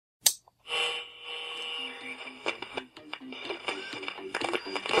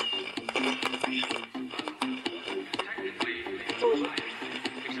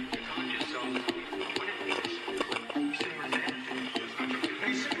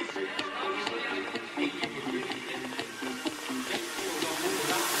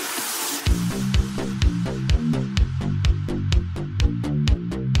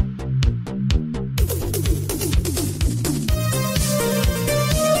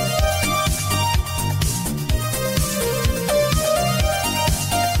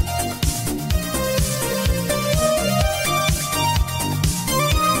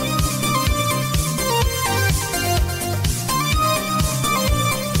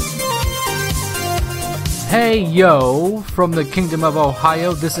Hey yo, from the Kingdom of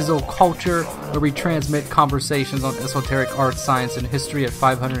Ohio, this is OCCULTURE, where we transmit conversations on esoteric art, science, and history at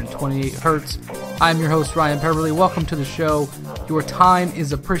 528 hertz. I'm your host, Ryan Peverly. Welcome to the show. Your time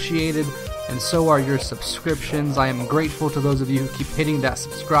is appreciated, and so are your subscriptions. I am grateful to those of you who keep hitting that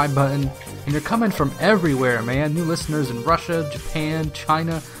subscribe button. And you're coming from everywhere, man. New listeners in Russia, Japan,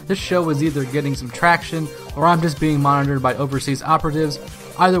 China. This show is either getting some traction, or I'm just being monitored by overseas operatives.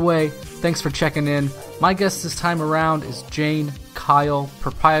 Either way, thanks for checking in. My guest this time around is Jane Kyle,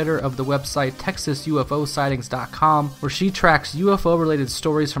 proprietor of the website TexasUFOsightings.com, where she tracks UFO-related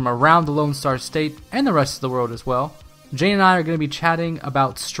stories from around the Lone Star State and the rest of the world as well. Jane and I are going to be chatting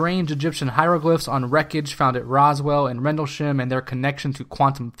about strange Egyptian hieroglyphs on wreckage found at Roswell and Rendlesham and their connection to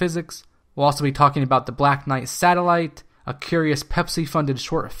quantum physics. We'll also be talking about the Black Knight satellite, a curious Pepsi-funded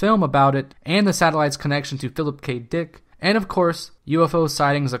short film about it, and the satellite's connection to Philip K. Dick. And of course, UFO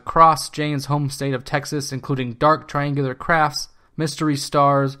sightings across Jane's home state of Texas, including dark triangular crafts, mystery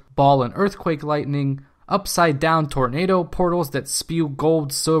stars, ball and earthquake lightning, upside-down tornado portals that spew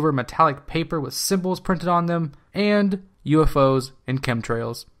gold, silver, metallic paper with symbols printed on them, and UFOs and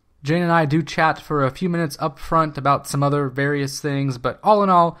chemtrails. Jane and I do chat for a few minutes up front about some other various things, but all in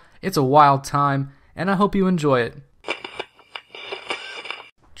all, it's a wild time, and I hope you enjoy it.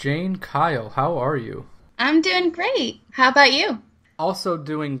 Jane Kyle, how are you? I'm doing great. How about you? Also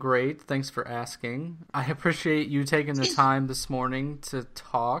doing great. Thanks for asking. I appreciate you taking the time this morning to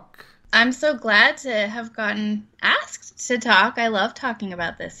talk. I'm so glad to have gotten asked to talk. I love talking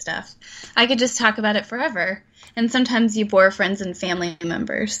about this stuff. I could just talk about it forever. And sometimes you bore friends and family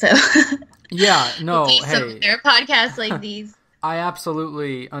members, so... Yeah, no, hey. There are podcasts like these. I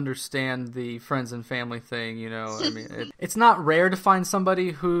absolutely understand the friends and family thing, you know. I mean, it's not rare to find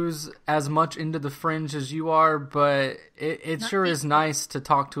somebody who's as much into the fringe as you are, but it sure is nice to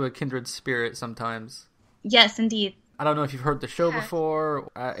talk to a kindred spirit sometimes. Yes, indeed. I don't know if you've heard the show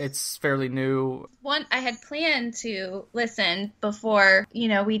before. It's fairly new. I had planned to listen before,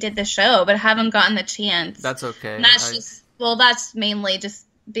 we did the show, but I haven't gotten the chance. That's okay. And that's mainly just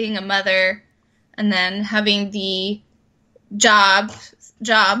being a mother and then having the job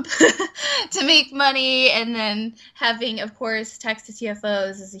to make money, and then having, of course, Texas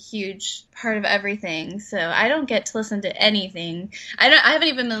UFOs is a huge part of everything. So I don't get to listen to anything. I haven't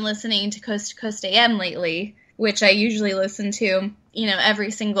even been listening to Coast AM lately, which I usually listen to,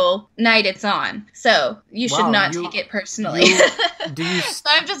 every single night it's on. So you should not take it personally. So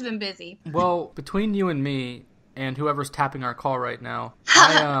I've just been busy. Well, between you and me, and whoever's tapping our call right now,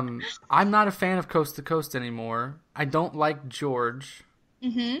 I'm not a fan of Coast to Coast anymore. I don't like George.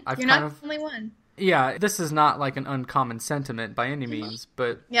 Mm-hmm. You're not the only one. Yeah, this is not like an uncommon sentiment by any means,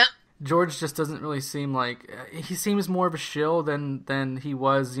 but yep. George just doesn't really seem like... he seems more of a shill than he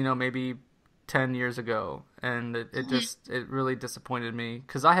was, maybe 10 years ago. And it really disappointed me,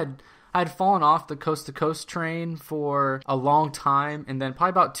 because I had fallen off the Coast to Coast train for a long time, and then probably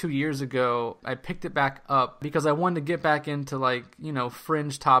about 2 years ago, I picked it back up because I wanted to get back into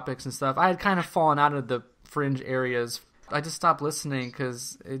fringe topics and stuff. I had kind of fallen out of the fringe areas. I just stopped listening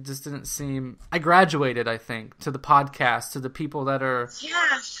because it just didn't seem... I graduated, I think, to the podcast, to the people that are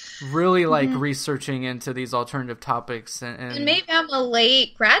really researching into these alternative topics. And maybe I'm a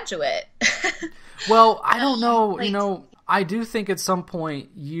late graduate. Well, I don't know, I do think at some point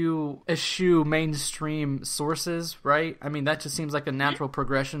you eschew mainstream sources, right? I mean, that just seems like a natural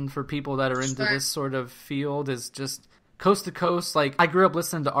progression for people that are into this sort of field, is just Coast to Coast. Like, I grew up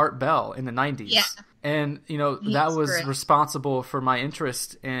listening to Art Bell in the 90s. Yeah. And, that was responsible for my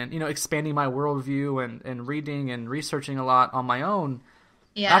interest in, expanding my worldview and reading and researching a lot on my own.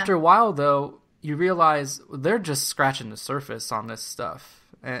 Yeah. After a while, though, you realize they're just scratching the surface on this stuff.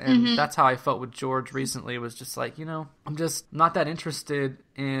 And that's how I felt with George recently. It was just like, I'm just not that interested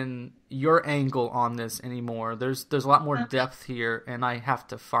in your angle on this anymore. There's a lot more depth here, and I have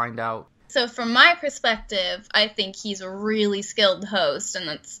to find out. So from my perspective, I think he's a really skilled host, and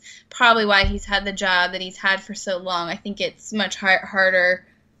that's probably why he's had the job that he's had for so long. I think it's much harder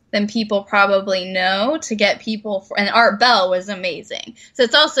than people probably know to get people and Art Bell was amazing. So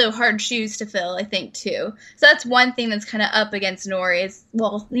it's also hard shoes to fill, I think, too. So that's one thing that's kind of up against Nori is,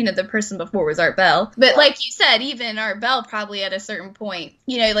 the person before was Art Bell. But like you said, even Art Bell probably at a certain point,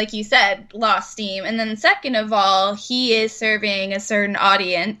 like you said, lost steam. And then second of all, he is serving a certain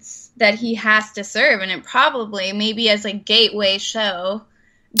audience that he has to serve, and it probably, maybe as a gateway show,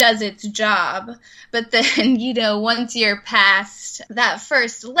 does its job. But then, once you're past that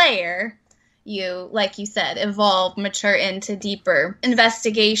first layer, you, like you said, evolve, mature into deeper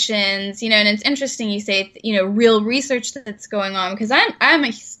investigations, and it's interesting you say, real research that's going on, because I'm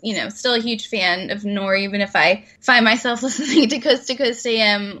a, still a huge fan of Nor, even if I find myself listening to Coast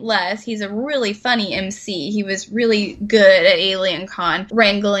AM less. He's a really funny MC. He was really good at Alien Con,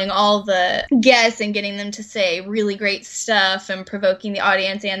 wrangling all the guests and getting them to say really great stuff and provoking the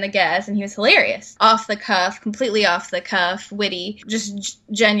audience and the guests, and he was hilarious. Off the cuff, completely off the cuff, witty, just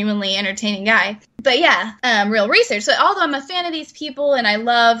genuinely entertaining guy. But yeah, real research. So although I'm a fan of these people and I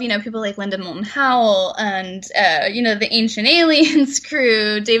love, people like Linda Moulton Howell and, the Ancient Aliens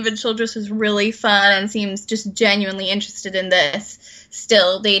crew, David Childress was really fun and seems just genuinely interested in this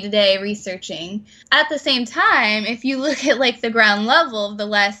still day to day researching. At the same time, if you look at like the ground level of the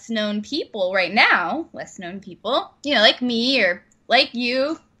less known people right now, like me or like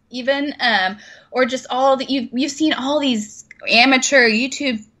you even, or just all that you've seen all these amateur,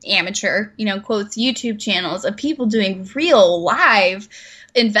 quotes, YouTube channels of people doing real live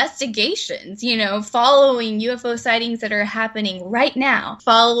investigations, following UFO sightings that are happening right now,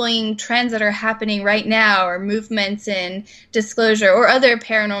 following trends that are happening right now, or movements in disclosure or other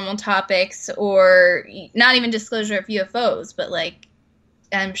paranormal topics, or not even disclosure of UFOs, but like,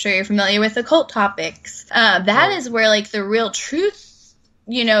 I'm sure you're familiar with occult topics. That is where like the real truth,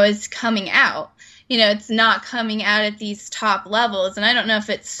 is coming out. It's not coming out at these top levels. And I don't know if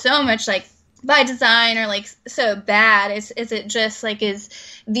it's so much like by design or like so bad. Is it just like, is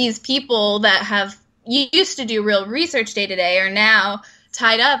these people that have used to do real research day to day are now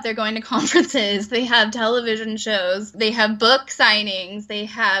tied up? They're going to conferences, they have television shows, they have book signings, they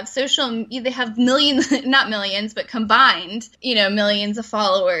have they have millions, not millions, but combined, millions of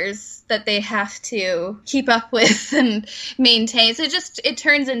followers that they have to keep up with and maintain. So it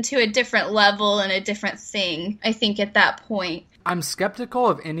turns into a different level and a different thing, I think, at that point. I'm skeptical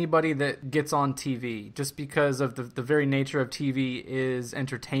of anybody that gets on TV just because of the very nature of TV is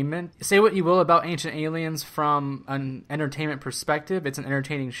entertainment. Say what you will about Ancient Aliens from an entertainment perspective. It's an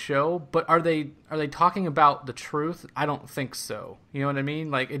entertaining show, but are they talking about the truth? I don't think so. You know what I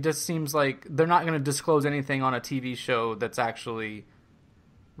mean? Like, it just seems like they're not going to disclose anything on a TV show that's actually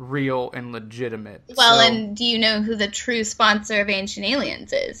real and legitimate. Well, and do you know who the true sponsor of Ancient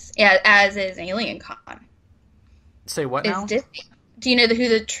Aliens is? As is Alien Con. Say what now? Disney. Do you know who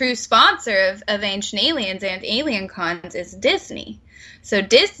the true sponsor of Ancient Aliens and Alien Cons is? Disney. So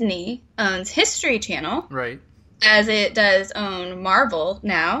Disney owns History Channel. Right. As it does own Marvel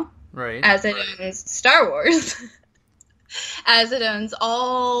now. Right. As it owns Star Wars. As it owns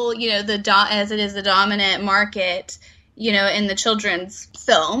all, as it is the dominant market, in the children's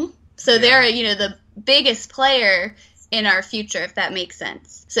film. So they're, the biggest player in our future, if that makes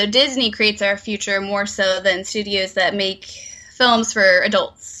sense. So Disney creates our future more so than studios that make films for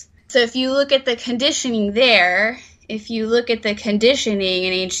adults. So if you look at the conditioning there, if you look at the conditioning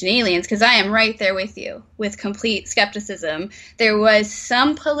in Ancient Aliens, because I am right there with you, with complete skepticism, there was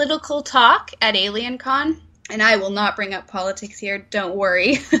some political talk at Alien Con, and I will not bring up politics here, don't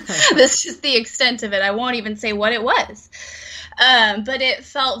worry. That's just the extent of it. I won't even say what it was. But it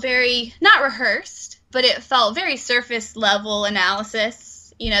felt very, not rehearsed, but it felt very surface level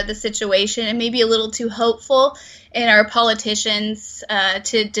analysis, the situation, and maybe a little too hopeful in our politicians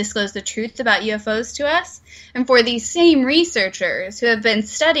to disclose the truth about UFOs to us. And for these same researchers who have been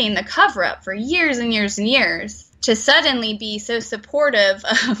studying the cover-up for years and years and years to suddenly be so supportive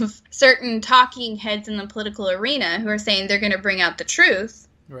of certain talking heads in the political arena who are saying they're going to bring out the truth.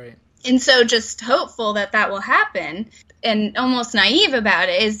 Right. And so just hopeful that will happen and almost naive about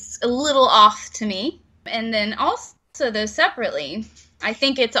it is a little off to me. And then also, though, separately, I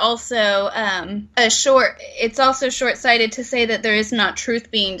think it's also short-sighted to say that there is not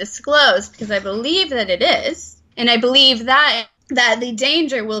truth being disclosed, because I believe that it is. And I believe that the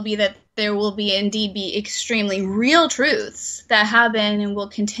danger will be that there will be extremely real truths that have been and will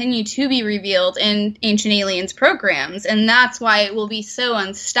continue to be revealed in Ancient Aliens programs. And that's why it will be so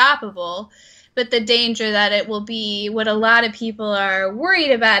unstoppable. But the danger that it will be, what a lot of people are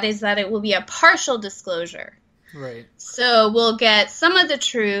worried about, is that it will be a partial disclosure. Right. So we'll get some of the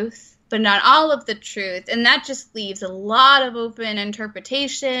truth, but not all of the truth. And that just leaves a lot of open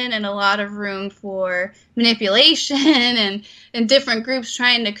interpretation and a lot of room for manipulation and different groups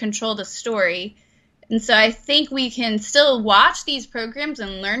trying to control the story. And so I think we can still watch these programs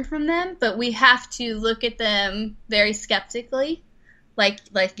and learn from them, but we have to look at them very skeptically.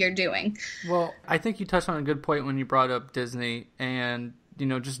 Like you're doing. Well, I think you touched on a good point when you brought up Disney, and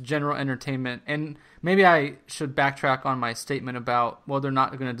just general entertainment. And maybe I should backtrack on my statement about, well, they're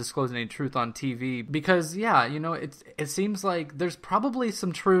not going to disclose any truth on TV, because it seems like there's probably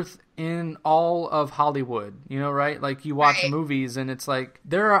some truth in all of Hollywood, right? Like you watch movies and it's like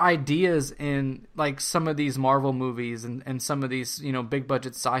there are ideas in like some of these Marvel movies and some of these, big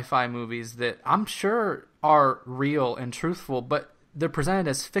budget sci-fi movies that I'm sure are real and truthful, but they're presented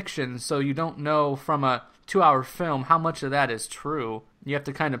as fiction, so you don't know from a 2-hour film how much of that is true. You have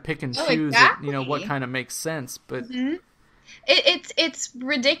to kind of pick and choose what kind of makes sense. But it's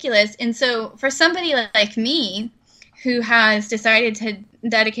ridiculous. And so for somebody like me who has decided to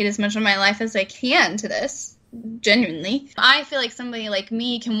dedicate as much of my life as I can to this, genuinely, I feel like somebody like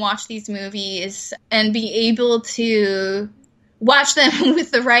me can watch these movies and be able to watch them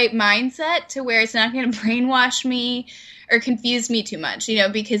with the right mindset to where it's not going to brainwash me or confuse me too much,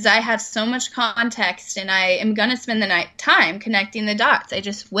 because I have so much context and I am going to spend the time connecting the dots. I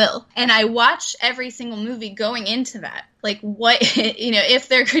just will. And I watch every single movie going into that. Like what, if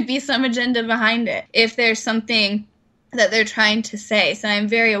there could be some agenda behind it, if there's something that they're trying to say. So I'm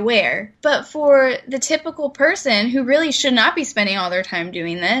very aware. But for the typical person who really should not be spending all their time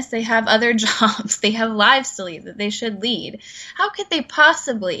doing this, they have other jobs, they have lives to lead that they should lead. How could they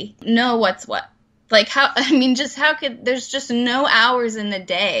possibly know what's what? Like there's just no hours in the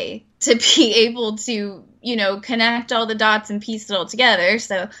day to be able to, connect all the dots and piece it all together.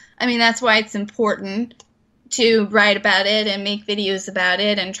 So, that's why it's important to write about it and make videos about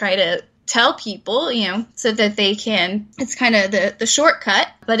it and try to tell people, so that they can, it's kind of the shortcut,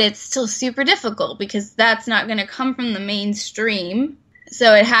 but it's still super difficult because that's not going to come from the mainstream.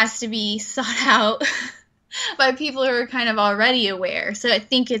 So it has to be sought out by people who are kind of already aware. So I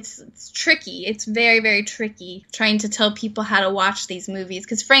think it's tricky. It's very, very tricky trying to tell people how to watch these movies.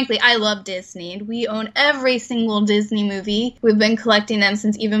 Because frankly, I love Disney. And we own every single Disney movie. We've been collecting them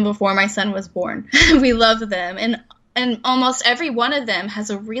since even before my son was born. We love them. And almost every one of them has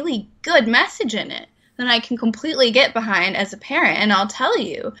a really good message in it that I can completely get behind as a parent. And I'll tell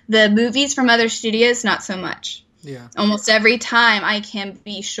you, the movies from other studios, not so much. Yeah. Almost every time I can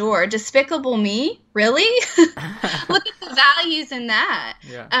be sure. Despicable Me? Really? Look at the values in that.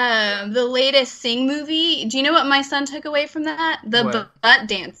 Yeah. The latest Sing movie, do you know what my son took away from that? The butt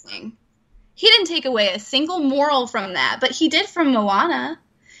dancing. He didn't take away a single moral from that, but he did from Moana.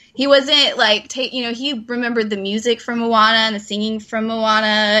 He wasn't like, he remembered the music from Moana and the singing from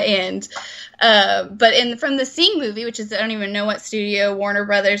Moana, and but from the Sing movie, which is, I don't even know what studio, Warner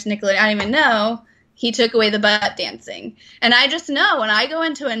Brothers, Nickelodeon, I don't even know, he took away the butt dancing. And I just know when I go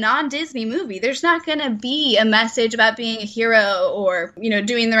into a non-Disney movie, there's not going to be a message about being a hero or,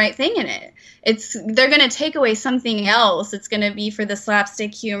 doing the right thing in it. They're going to take away something else. It's going to be for the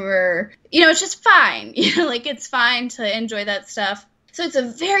slapstick humor. It's just fine. It's fine to enjoy that stuff. So it's a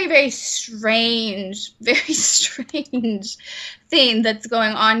very, very strange thing that's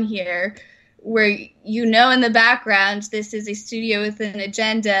going on here, where in the background this is a studio with an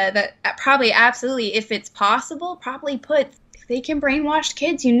agenda that probably absolutely, if it's possible, probably if they can brainwash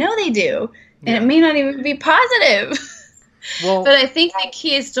kids, they do. And it may not even be positive. Well, but I think the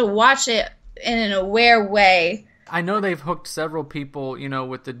key is to watch it in an aware way. I know they've hooked several people,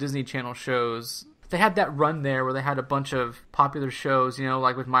 with the Disney Channel shows. They had that run there where they had a bunch of popular shows,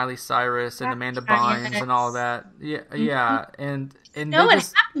 like with Miley Cyrus and Amanda Bynes and all that. Yeah, yeah. And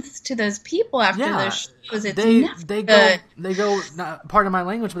what happens to those people after those shows? They go. Not part of my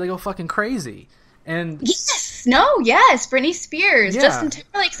language, but they go fucking crazy. And yes, Britney Spears, Justin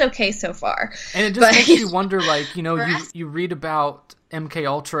Timberlake's okay so far, and it just makes you wonder, you read about MK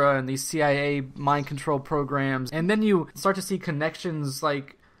Ultra and these CIA mind control programs, and then you start to see connections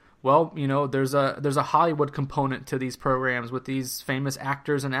like, well, there's a Hollywood component to these programs with these famous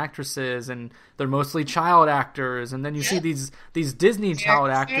actors and actresses, and they're mostly child actors. And then you see these Disney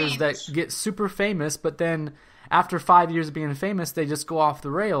child actors that get super famous, but then after 5 years of being famous, they just go off the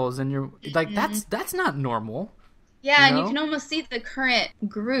rails, and you're like, that's not normal. Yeah, and you can almost see the current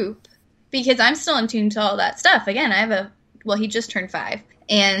group, because I'm still in tune to all that stuff. Again, he just turned 5.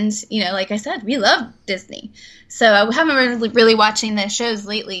 And, like I said, we love Disney. So I haven't been really watching the shows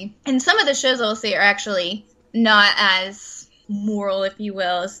lately. And some of the shows, I will say, are actually not as moral, if you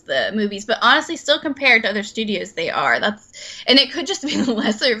will, as the movies. But honestly, still compared to other studios, they are. And it could just be the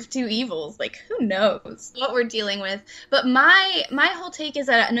lesser of two evils. Like, who knows what we're dealing with. But my whole take is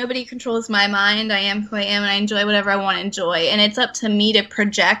that nobody controls my mind. I am who I am, and I enjoy whatever I want to enjoy. And it's up to me to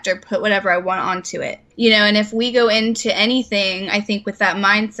project or put whatever I want onto it. And if we go into anything, I think with that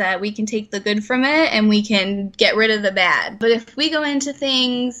mindset, we can take the good from it and we can get rid of the bad. But if we go into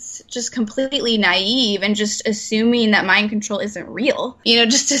things just completely naive and just assuming that mind control isn't real,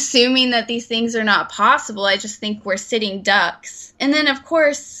 just assuming that these things are not possible, I just think we're sitting ducks. And then, of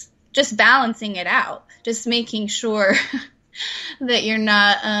course, just balancing it out, just making sure that you're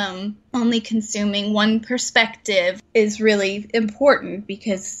not only consuming one perspective is really important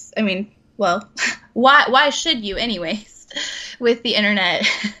because, well, why should you anyways with the internet?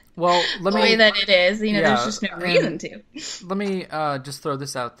 Well, the way that it is, there's just no reason to. Let me just throw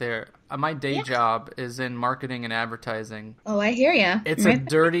this out there. My day job is in marketing and advertising. Oh, I hear ya. It's a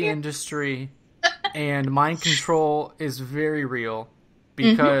dirty industry, and mind control is very real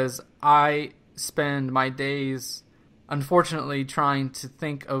because I spend my days, unfortunately, trying to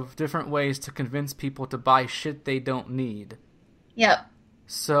think of different ways to convince people to buy shit they don't need. Yep.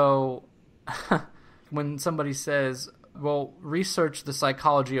 So when somebody says, well, research the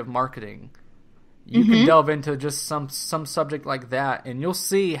psychology of marketing, you can delve into just some subject like that, and you'll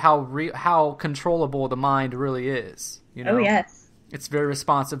see how controllable the mind really is. Oh, yes. It's very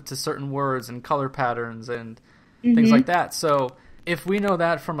responsive to certain words and color patterns and things like that. So if we know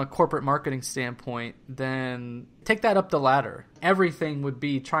that from a corporate marketing standpoint, then take that up the ladder. Everything would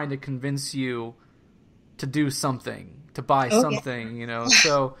be trying to convince you to do something, to buy something,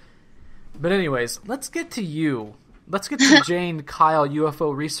 So, but anyways, let's get to you. Let's get to Jane Kyle,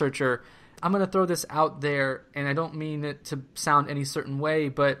 UFO researcher. I'm going to throw this out there, and I don't mean it to sound any certain way,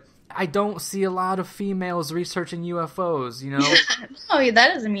 but I don't see a lot of females researching UFOs, Oh,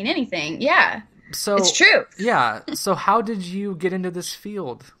 that doesn't mean anything. Yeah. So it's true. Yeah. So how did you get into this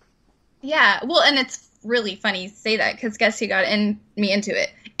field? Yeah. Well, and it's really funny you say that because guess who got me into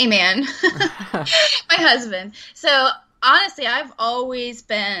it? A man. My husband. So honestly, I've always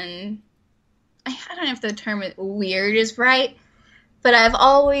been, I don't know if the term weird is right, but I've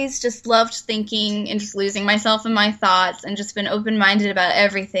always just loved thinking and just losing myself in my thoughts and just been open-minded about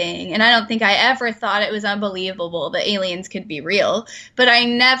everything. And I don't think I ever thought it was unbelievable that aliens could be real. But I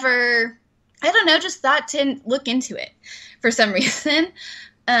never, just thought to look into it for some reason.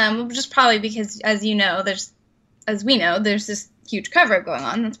 Just probably because, as we know, there's this huge cover-up going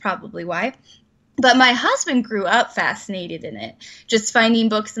on. That's probably why. But my husband grew up fascinated in it, just finding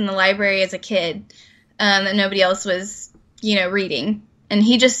books in the library as a kid that nobody else was, reading. And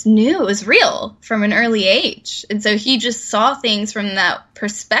he just knew it was real from an early age. And so he just saw things from that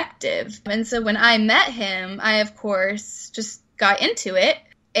perspective. And so when I met him, I, of course, just got into it.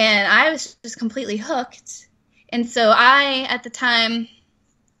 And I was just completely hooked. And so I, at the time,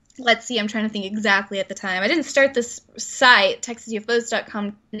 I'm trying to think exactly at the time. I didn't start this site,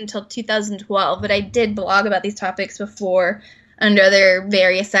 TexasUFOs.com, until 2012, but I did blog about these topics before under other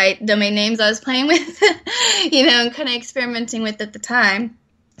various site domain names I was playing with, and kind of experimenting with at the time.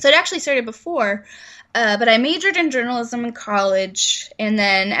 So it actually started before, but I majored in journalism in college, and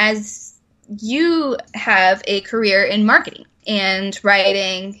then as you have a career in marketing and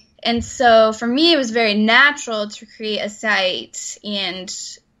writing, and so for me it was very natural to create a site and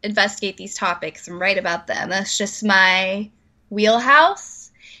investigate these topics and write about them. That's just my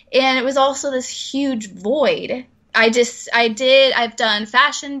wheelhouse. And it was also this huge void. I've done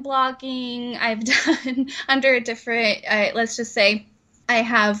fashion blogging. I've done under a different, let's just say I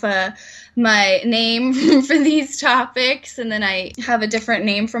have my name for these topics, and then I have a different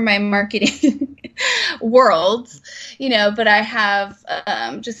name for my marketing worlds, but I have,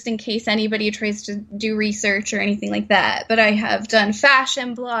 just in case anybody tries to do research or anything like that, but I have done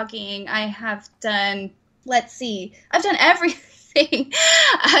fashion blogging. I have done, I've done everything.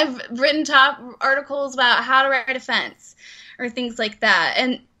 I've written top articles about how to write a fence or things like that.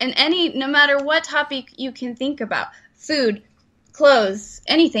 And no matter what topic you can think about, food, clothes,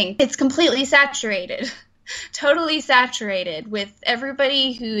 anything, it's completely saturated. Totally saturated with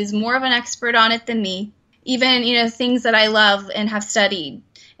everybody who is more of an expert on it than me. Even, things that I love and have studied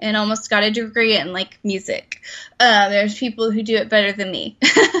and almost got a degree in, like music. There's people who do it better than me.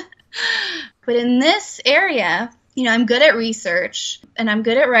 But in this area, I'm good at research and I'm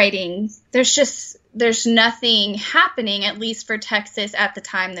good at writing. There's nothing happening, at least for Texas at the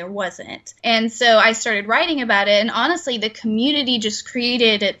time there wasn't. And so I started writing about it, and honestly, the community just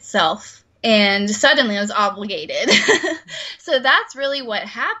created itself, and suddenly I was obligated. So that's really what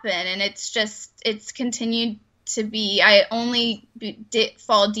happened, and it's continued to be, I only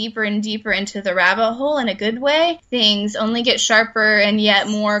fall deeper and deeper into the rabbit hole in a good way. Things only get sharper and yet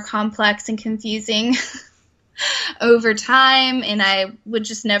more complex and confusing over time, and I would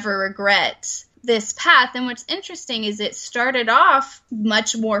just never regret this path. And what's interesting is it started off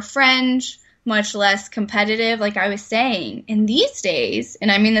much more fringe, much less competitive, like I was saying. In these days,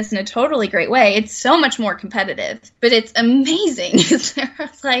 and I mean this in a totally great way, it's so much more competitive, but it's amazing.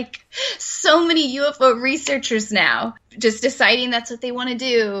 There's like so many UFO researchers now just deciding that's what they want to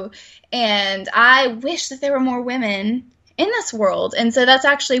do. And I wish that there were more women in this world. And so that's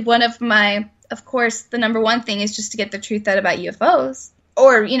actually one of my, of course, the number one thing is just to get the truth out about UFOs,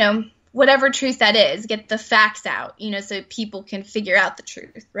 or, you know, whatever truth that is, get the facts out, you know, so people can figure out the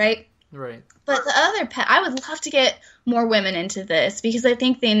truth, right? Right. But the other I would love to get more women into this, because I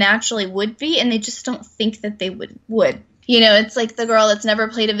think they naturally would be, and they just don't think that they would. You know, it's like the girl that's never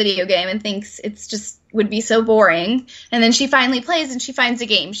played a video game and thinks it's just would be so boring, and then she finally plays and she finds a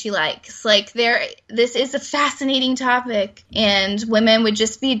game she likes. Like, this is a fascinating topic, and women would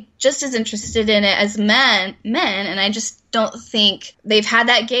just be just as interested in it as men, and I just don't think they've had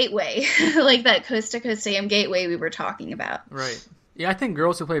that gateway, like that coast-to-coast AM gateway we were talking about. Right. Yeah, I think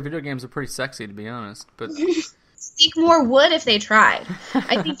girls who play video games are pretty sexy, to be honest. But think more would if they tried.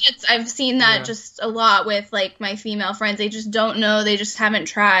 I think I've seen that just a lot with like my female friends. They just don't know, they just haven't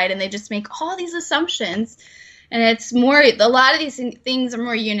tried, and they just make all these assumptions. And it's more, a lot of these things are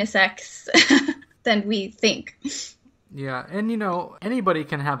more unisex than we think. Yeah, and you know, anybody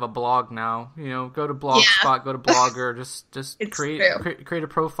can have a blog now. You know, go to Blogspot, go to Blogger, just create a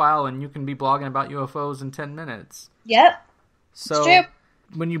profile, and you can be blogging about UFOs in 10 minutes. Yep. So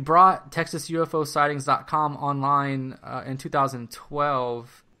when you brought TexasUFOsightings.com online in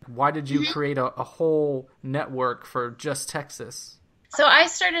 2012, why did you create a whole network for just Texas? So I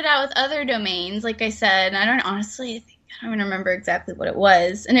started out with other domains, like I said, and I don't remember exactly what it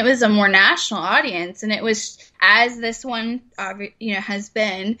was. And it was a more national audience, and it was, as this one has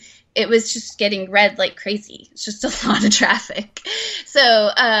been, it was just getting read like crazy. It's just a lot of traffic. So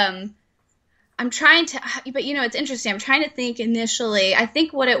I'm trying to, but you know, it's interesting. I'm trying to think initially. I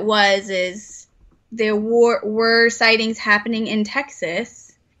think what it was is there were sightings happening in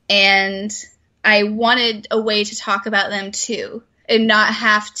Texas, and I wanted a way to talk about them too, and not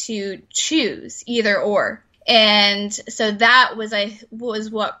have to choose either or. And so that was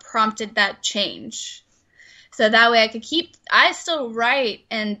what prompted that change. So that way I still write,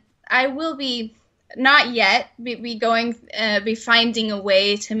 and I will be, not yet, be finding a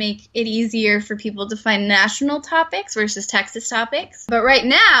way to make it easier for people to find national topics versus Texas topics. But right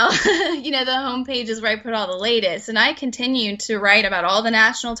now, you know, the homepage is where I put all the latest, and I continue to write about all the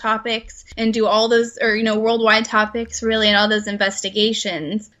national topics and do all those, or, you know, worldwide topics, really, and all those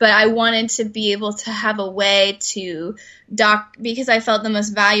investigations. But I wanted to be able to have a way to because I felt the most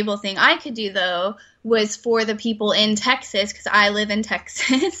valuable thing I could do, though, was for the people in Texas, because I live in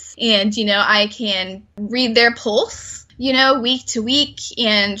Texas, and, you know, I can read their pulse, you know, week to week,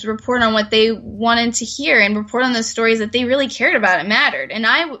 and report on what they wanted to hear, and report on the stories that they really cared about and mattered.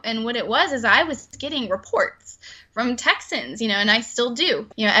 And what it was is I was getting reports from Texans, you know, and I still do,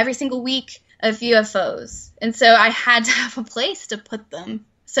 you know, every single week of UFOs. And so I had to have a place to put them.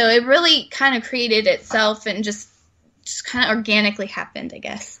 So it really kind of created itself, and just kind of organically happened, I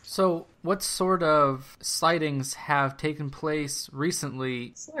guess. So what sort of sightings have taken place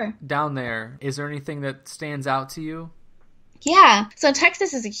recently down there? Is there anything that stands out to you? Yeah. So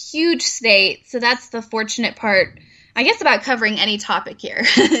Texas is a huge state, so that's the fortunate part, I guess, about covering any topic here.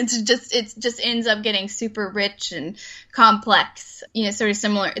 It just ends up getting super rich and complex. You know, sort of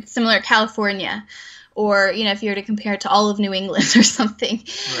similar. It's similar to California, or, you know, if you were to compare it to all of New England or something.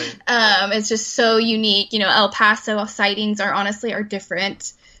 Right. It's just so unique. You know, El Paso sightings are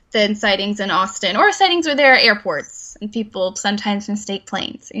different than sightings in Austin, or sightings where there are airports and people sometimes mistake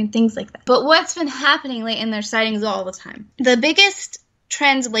planes and things like that. But what's been happening lately, and there's sightings all the time. The biggest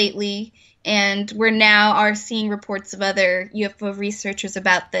trends lately, and we're now are seeing reports of other UFO researchers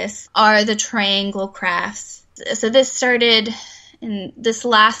about this, are the triangle crafts. So this started in this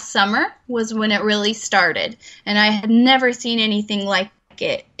last summer was when it really started, and I had never seen anything like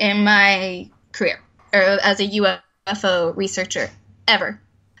it in my career, or as a UFO researcher, ever.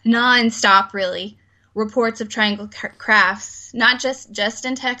 Non-stop, really, reports of triangle crafts, not just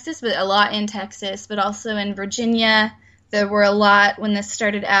in Texas, but a lot in Texas, but also in Virginia. There were a lot when this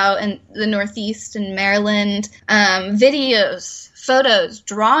started out in the Northeast and Maryland. Videos, photos,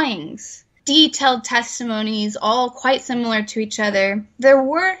 drawings, detailed testimonies, all quite similar to each other. There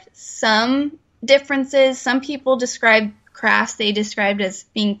were some differences. Some people described crafts they described as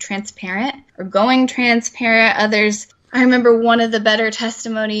being transparent or going transparent. Others, I remember one of the better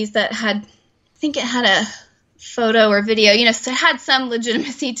testimonies that had a photo or video, you know, so it had some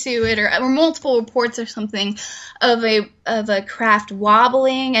legitimacy to it, or multiple reports or something of a craft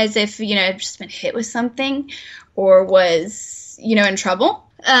wobbling as if, you know, it had just been hit with something or was, you know, in trouble.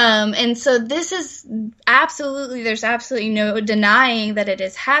 And so this is there's absolutely no denying that it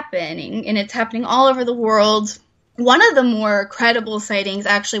is happening, and it's happening all over the world. One of the more credible sightings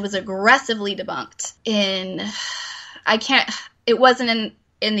actually was aggressively debunked it wasn't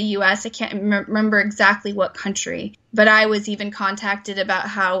in the U.S. I can't remember exactly what country, but I was even contacted about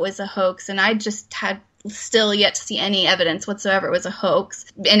how it was a hoax, and I just had still yet to see any evidence whatsoever it was a hoax.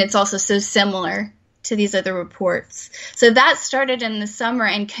 And it's also so similar to these other reports. So that started in the summer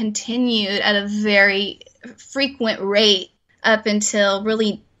and continued at a very frequent rate up until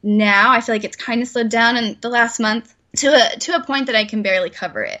really now. I feel like it's kind of slowed down in the last month to a point that I can barely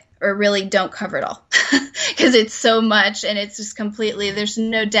cover it, or really don't cover it all, because it's so much, and it's just completely, there's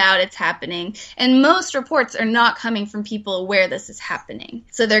no doubt it's happening. And most reports are not coming from people aware this is happening.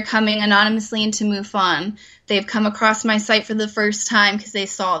 So they're coming anonymously into MUFON. They've come across my site for the first time because they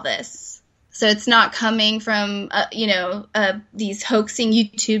saw this. So it's not coming from, these hoaxing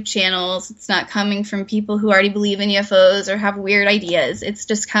YouTube channels. It's not coming from people who already believe in UFOs or have weird ideas. It's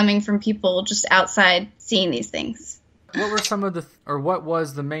just coming from people just outside seeing these things. What were some of what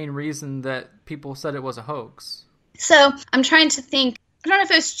was the main reason that people said it was a hoax? So I'm trying to think. I don't know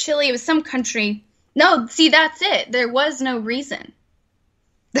if it was Chile. It was some country. No, see, that's it. There was no reason.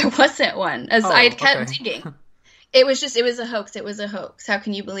 There wasn't one. I kept digging. It was a hoax. It was a hoax. How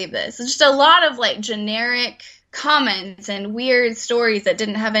can you believe this? It's just a lot of like generic comments and weird stories that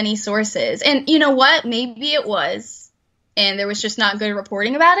didn't have any sources. And you know what? Maybe it was. And there was just not good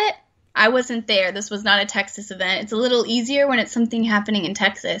reporting about it. I wasn't there. This was not a Texas event. It's a little easier when it's something happening in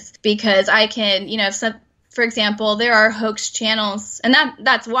Texas, because I can, for example, there are hoax channels, and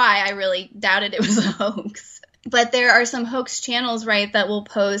that's why I really doubted it was a hoax. But there are some hoax channels, right, that will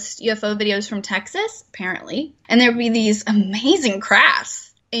post UFO videos from Texas, apparently. And there will be these amazing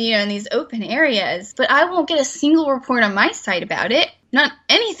crafts, in these open areas. But I won't get a single report on my site about it. Not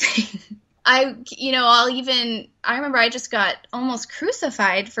anything. I remember I just got almost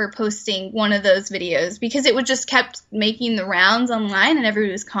crucified for posting one of those videos, because it would just kept making the rounds online and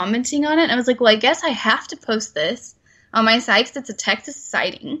everybody was commenting on it. And I was like, well, I guess I have to post this on my site because it's a Texas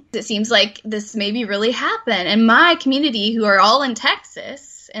sighting. It seems like this maybe really happened. And my community, who are all in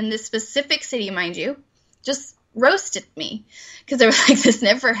Texas, in this specific city, mind you, just roasted me, because they were like, this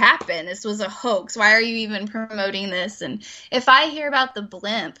never happened. This was a hoax. Why are you even promoting this? And if I hear about the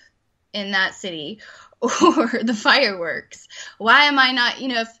blimp in that city or the fireworks, why am I not,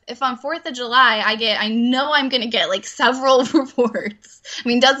 if on 4th of July I know I'm going to get like several reports,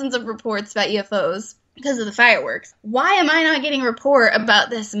 dozens of reports about UFOs because of the fireworks. Why am I not getting a report about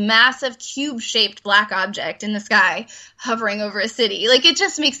this massive cube-shaped black object in the sky hovering over a city? Like, it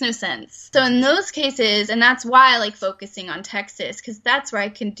just makes no sense. So in those cases, and that's why I like focusing on Texas, because that's where I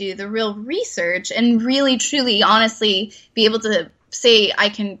can do the real research and really, truly, honestly be able to say I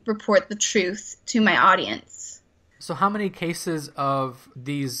can report the truth to my audience. So how many cases of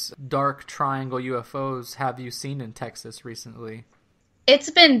these dark triangle UFOs have you seen in Texas recently? It's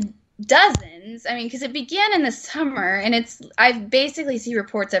been dozens. Because it began in the summer, and I basically see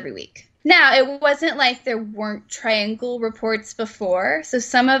reports every week. Now, it wasn't like there weren't triangle reports before, so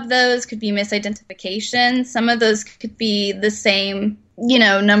some of those could be misidentifications. Some of those could be the same,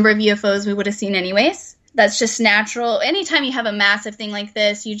 number of UFOs we would have seen anyways. That's just natural. Anytime you have a massive thing like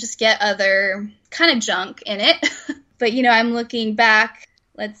this, you just get other kind of junk in it. But, I'm looking back,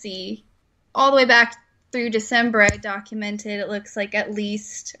 let's see, all the way back through December, I documented, it looks like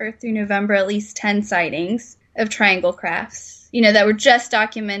through November, at least 10 sightings of triangle crafts, that were just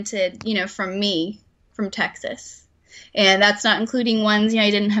documented, from Texas. And that's not including ones,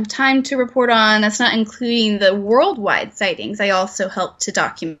 I didn't have time to report on. That's not including the worldwide sightings I also helped to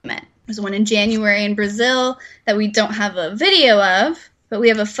document. There's one in January in Brazil that we don't have a video of, but we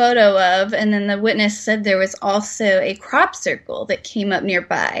have a photo of. And then the witness said there was also a crop circle that came up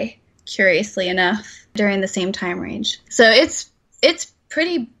nearby, curiously enough, during the same time range. So it's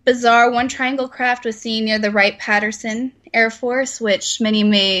pretty bizarre. One triangle craft was seen near the Wright-Patterson Air Force, which many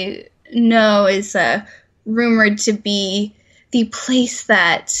may know is rumored to be the place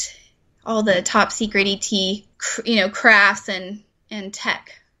that all the top secret ET, crafts and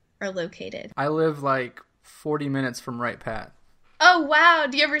tech are located. I live like 40 minutes from Wright-Pat. Oh, wow.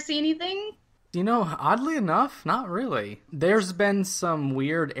 Do you ever see anything? Oddly enough, not really. There's been some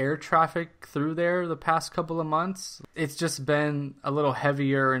weird air traffic through there the past couple of months. It's just been a little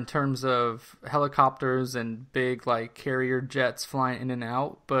heavier in terms of helicopters and big carrier jets flying in and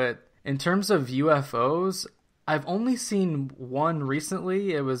out. But in terms of UFOs, I've only seen one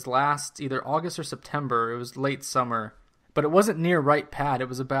recently. It was last either August or September. It was late summer. but it wasn't near Wright Pat. It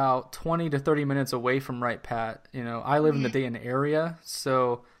was about 20 to 30 minutes away from Wright Pat. You know, I live in the Dayton area,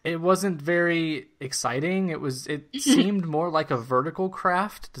 so it wasn't very exciting. It seemed more like a vertical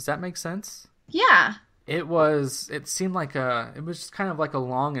craft. Does that make sense? Yeah. It seemed like it was just kind of like a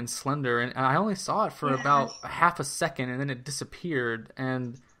long and slender, and I only saw it for about half a second, and then it disappeared,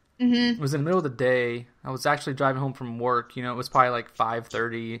 and it was in the middle of the day. I was actually driving home from work. You know, it was probably like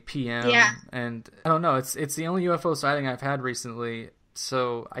 5:30 p.m. Yeah. And I don't know. It's the only UFO sighting I've had recently,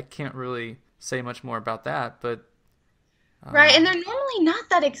 so I can't really say much more about that. But right, and they're normally not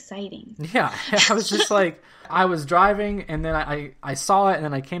that exciting. Yeah, I was just like, I was driving, and then I saw it, and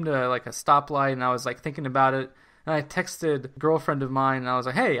then I came to like a stoplight, and I was like thinking about it, and I texted a girlfriend of mine, and I was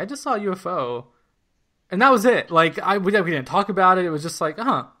like, hey, I just saw a UFO. And that was it. Like, we didn't talk about it. It was just like,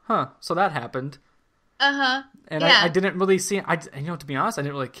 so that happened. And I didn't really see it. To be honest, I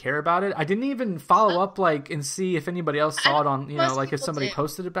didn't really care about it. I didn't even follow up, like, and see if anybody else saw it on, like if somebody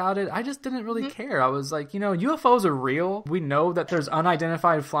posted about it. I just didn't really care. I was like, UFOs are real. We know that there's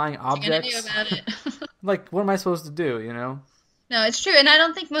unidentified flying objects. You're gonna do about it. Like, what am I supposed to do, No, it's true, and I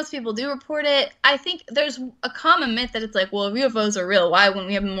don't think most people do report it. I think there's a common myth that it's like, well, UFOs are real. Why wouldn't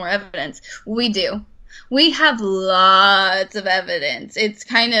we have more evidence? We do. We have lots of evidence. It's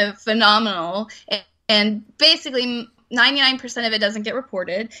kind of phenomenal. And basically, 99% of it doesn't get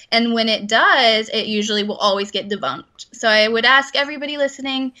reported. And when it does, it usually will always get debunked. So I would ask everybody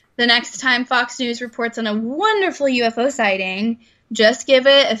listening, the next time Fox News reports on a wonderful UFO sighting, just give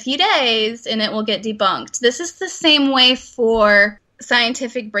it a few days and it will get debunked. This is the same way for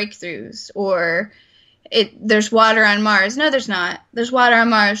scientific breakthroughs or there's water on Mars. No, there's not. There's water on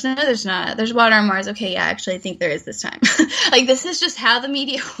Mars. No, there's not. There's water on Mars. Okay, yeah, actually, I think there is this time. Like, this is just how the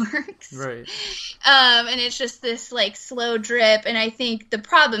media works. Right. And it's just this, like, slow drip. And I think the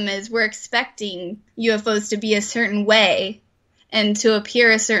problem is we're expecting UFOs to be a certain way and to appear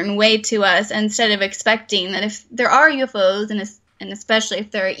a certain way to us instead of expecting that if there are UFOs, and especially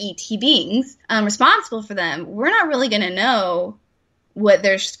if there are ET beings responsible for them, we're not really going to know what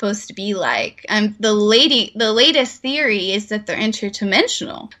they're supposed to be like. The latest theory is that they're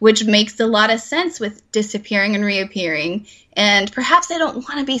interdimensional, which makes a lot of sense with disappearing and reappearing. And perhaps they don't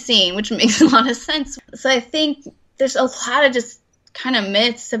want to be seen, which makes a lot of sense. So I think there's a lot of just kind of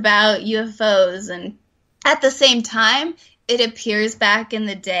myths about UFOs. And at the same time, it appears back in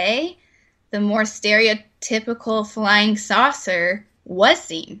the day, the more stereotypical flying saucer was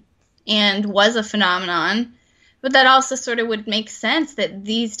seen and was a phenomenon. But that also sort of would make sense that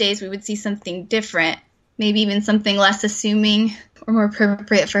these days we would see something different, maybe even something less assuming or more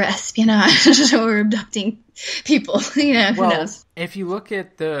appropriate for espionage or abducting people. Who knows? If you look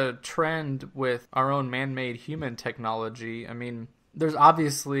at the trend with our own man-made human technology, I mean, there's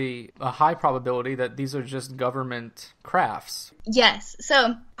obviously a high probability that these are just government crafts. Yes.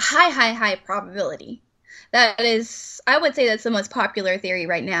 So high probability. That is, I would say that's the most popular theory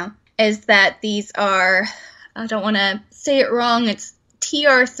right now, is that these are... I don't want to say it wrong. It's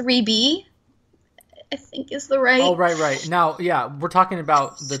TR3B, I think is the right. Oh, right. Now, yeah, we're talking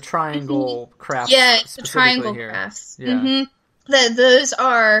about the triangle crafts. Yeah, the triangle crafts. Yeah. Mm-hmm. Those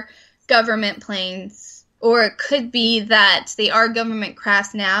are government planes, or it could be that they are government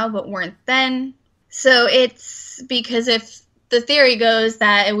crafts now, but weren't then. So it's because if the theory goes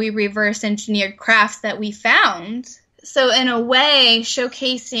that we reverse engineered crafts that we found, so in a way,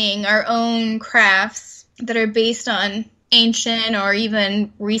 showcasing our own crafts that are based on ancient or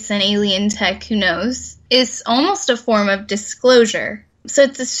even recent alien tech, who knows, is almost a form of disclosure. So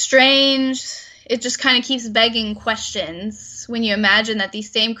it's it just kind of keeps begging questions when you imagine that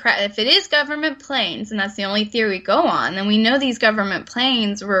these same if it is government planes, and that's the only theory we go on, then we know these government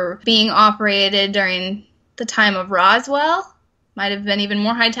planes were being operated during the time of Roswell. Might have been even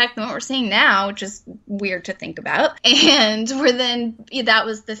more high-tech than what we're seeing now, which is weird to think about. And that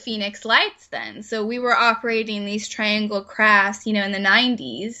was the Phoenix Lights then. So we were operating these triangle crafts, in the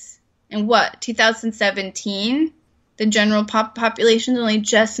 90s. And 2017? The general population is only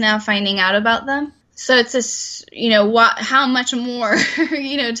just now finding out about them. So it's this, how much more,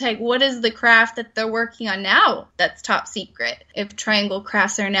 what is the craft that they're working on now that's top secret? If triangle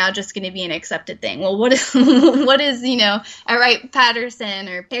crafts are now just going to be an accepted thing. Well, what is, at Wright-Patterson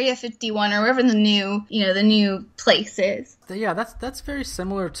or Area 51 or wherever the new place is. Yeah, that's very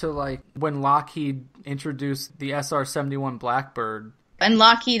similar to like when Lockheed introduced the SR-71 Blackbird. And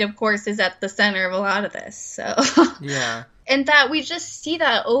Lockheed, of course, is at the center of a lot of this. So yeah. And that we just see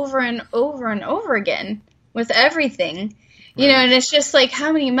that over and over and over again with everything. And it's just like,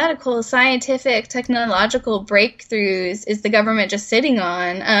 how many medical, scientific, technological breakthroughs is the government just sitting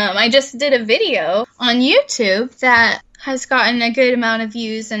on? I just did a video on YouTube that has gotten a good amount of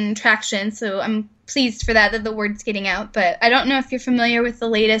views and traction, so I'm pleased for that the word's getting out. But I don't know if you're familiar with the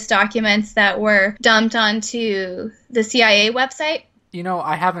latest documents that were dumped onto the CIA website. You know,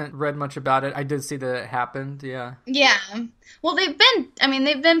 I haven't read much about it. I did see that it happened, yeah. Yeah. Well, they've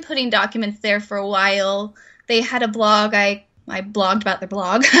been putting documents there for a while. They had a blog, I blogged about their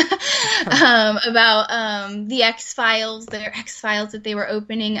blog, about the X-Files, their X-Files that they were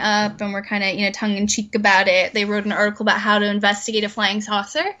opening up, and were kind of, tongue-in-cheek about it. They wrote an article about how to investigate a flying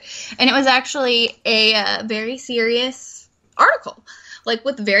saucer, and it was actually a very serious article, like,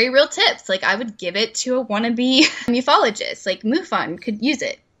 with very real tips. Like, I would give it to a wannabe ufologist. Like, MUFON could use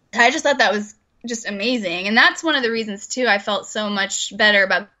it. I just thought that was just amazing, and that's one of the reasons, too, I felt so much better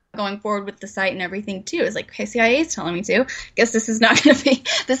about going forward with the site and everything too. Is like, okay, CIA is telling me to. Guess this is going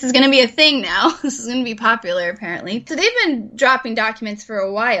to be a thing now. This is going to be popular, apparently. So they've been dropping documents for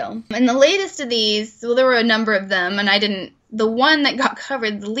a while. And the latest of these, well, there were a number of them, and the one that got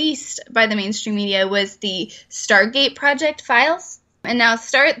covered the least by the mainstream media was the Stargate Project files. And now the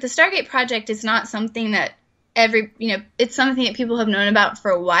Stargate Project is not something that it's something that people have known about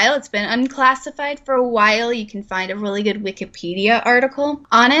for a while. It's been unclassified for a while. You can find a really good Wikipedia article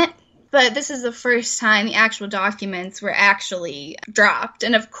on it. But this is the first time the actual documents were actually dropped.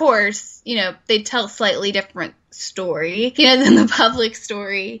 And of course, they tell a slightly different story, than the public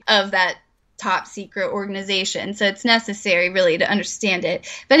story of that top secret organization. So it's necessary really to understand it.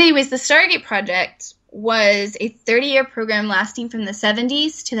 But anyways, the Stargate Project was a 30-year program lasting from the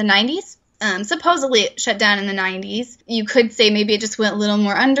 70s to the 90s. Supposedly it shut down in the 90s. You could say maybe it just went a little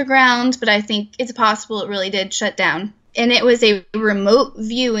more underground, but I think it's possible it really did shut down. And it was a remote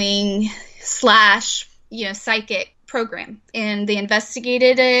viewing / psychic program. And they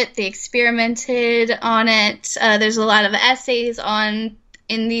investigated it, they experimented on it. There's a lot of essays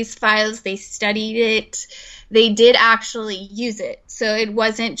in these files. They studied it. They did actually use it. So it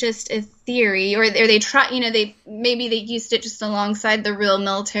wasn't just a theory, or they used it just alongside the real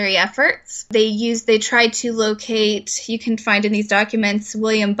military efforts. They tried to locate, you can find in these documents,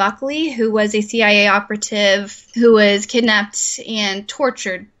 William Buckley, who was a CIA operative who was kidnapped and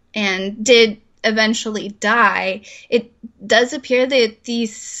tortured and did eventually die. It does appear that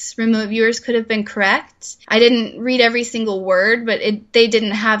these remote viewers could have been correct. I didn't read every single word, but they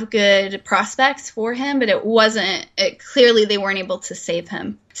didn't have good prospects for him, but clearly they weren't able to save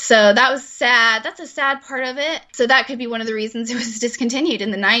him. So that was sad. That's a sad part of it. So that could be one of the reasons it was discontinued in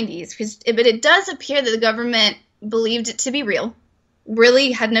the 90s. But it does appear that the government believed it to be real,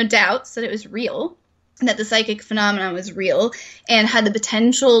 really had no doubts that it was real, that the psychic phenomenon was real and had the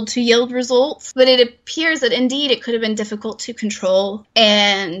potential to yield results. But it appears that indeed it could have been difficult to control,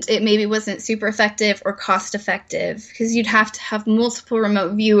 and it maybe wasn't super effective or cost effective, because you'd have to have multiple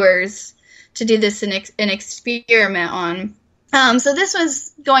remote viewers to do this an experiment on. So this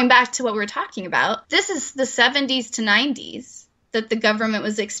was going back to what we were talking about. This is the 70s to 90s that the government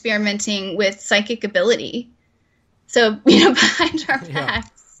was experimenting with psychic ability. So, behind our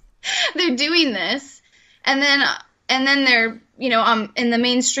backs, they're doing this. And then they're, in the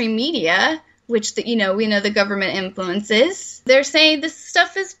mainstream media, which we know the government influences, they're saying this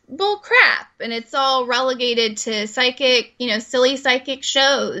stuff is bull crap, and it's all relegated to psychic, silly psychic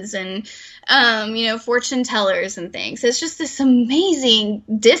shows and, fortune tellers and things. It's just this amazing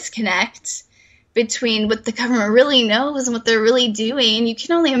disconnect between what the government really knows and what they're really doing. And you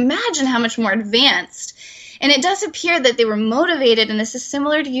can only imagine how much more advanced. And it does appear that they were motivated, and this is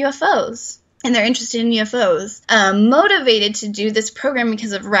similar to UFOs, and they're interested in UFOs, motivated to do this program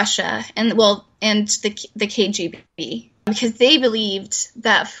because of Russia and the KGB, because they believed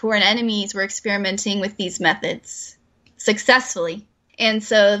that foreign enemies were experimenting with these methods successfully. And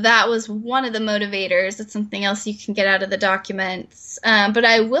so that was one of the motivators. It's something else you can get out of the documents. But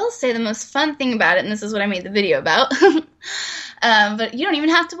I will say the most fun thing about it, and this is what I made the video about, but you don't even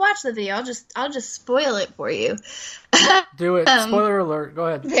have to watch the video. I'll just spoil it for you. Do it. Spoiler alert. Go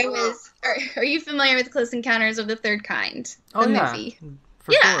ahead. Are you familiar with Close Encounters of the Third Kind? The movie?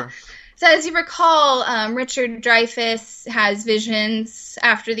 For sure. So as you recall, Richard Dreyfuss has visions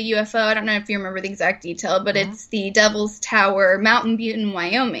after the UFO. I don't know if you remember the exact detail, but it's the Devil's Tower, Mountain Butte in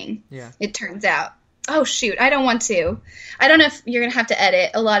Wyoming. Yeah. It turns out. Oh, shoot. I don't want to. I don't know if you're going to have to edit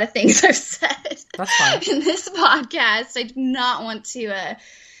a lot of things I've said. That's fine. In this podcast. I do not want to...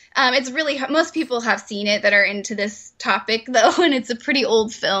 it's really hard. Most people have seen it that are into this topic, though, and it's a pretty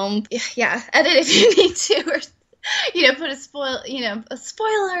old film. Yeah, edit if you need to, or put a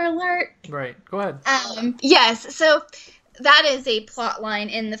spoiler alert. Right. Go ahead. Yes. So that is a plot line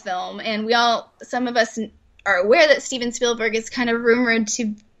in the film, and some of us are aware that Steven Spielberg is kind of rumored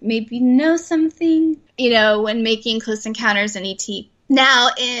to maybe know something, when making Close Encounters and ET. Now,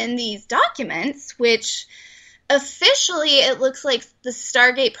 in these documents, which officially it looks like the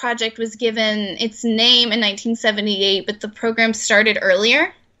Stargate project was given its name in 1978, but the program started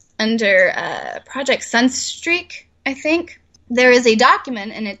earlier under Project Sunstreak, I think. There is a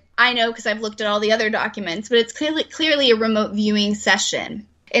document, and I know because I've looked at all the other documents, but it's clearly a remote viewing session.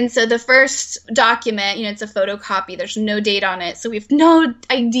 And so the first document, it's a photocopy. There's no date on it. So we have no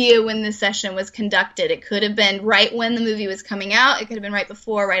idea when the session was conducted. It could have been right when the movie was coming out. It could have been right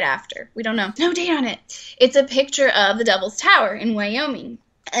before, right after. We don't know. No date on it. It's a picture of the Devil's Tower in Wyoming.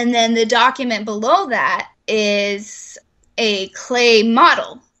 And then the document below that is a clay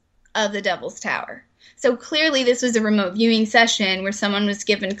model of the Devil's Tower. So clearly this was a remote viewing session where someone was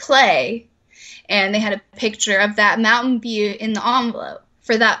given clay and they had a picture of that mountain view in the envelope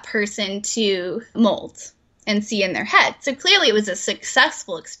for that person to mold and see in their head. So clearly it was a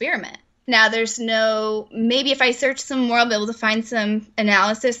successful experiment. Now maybe if I search some more, I'll be able to find some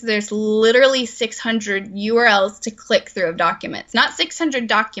analysis. There's literally 600 URLs to click through of documents. Not 600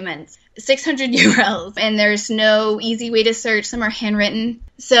 documents, 600 URLs. And there's no easy way to search. Some are handwritten.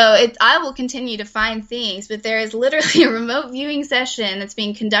 So I will continue to find things, but there is literally a remote viewing session that's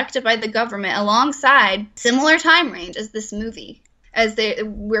being conducted by the government alongside similar time range as this movie. As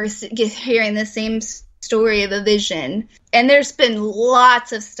we're hearing the same story of a vision. And there's been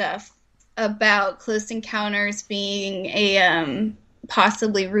lots of stuff about Close Encounters being a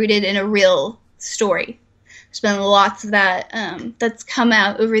possibly rooted in a real story. There's been lots of that that's come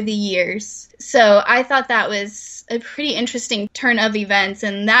out over the years. So I thought that was a pretty interesting turn of events.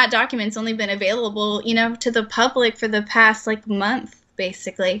 And that document's only been available, to the public for the past, month,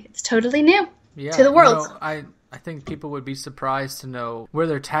 basically. It's totally new to the world. I think people would be surprised to know where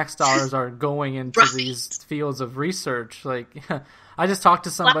their tax dollars are going into these fields of research. I just talked to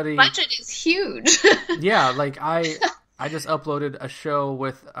somebody. The budget is huge. Yeah, I just uploaded a show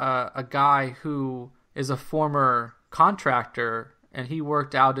with a guy who is a former contractor, and he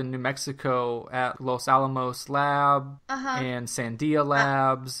worked out in New Mexico at Los Alamos Lab and Sandia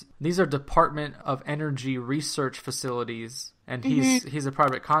Labs. These are Department of Energy research facilities. And he's a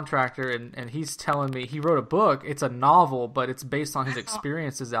private contractor, and he's telling me he wrote a book. It's a novel, but it's based on his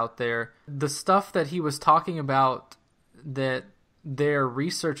experiences out there. The stuff that he was talking about that they're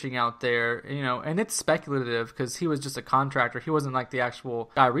researching out there, and it's speculative because he was just a contractor. He wasn't like the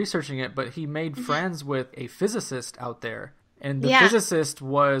actual guy researching it, but he made friends with a physicist out there. And the physicist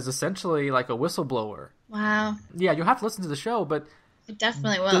was essentially like a whistleblower. Wow. Yeah, you'll have to listen to the show, but it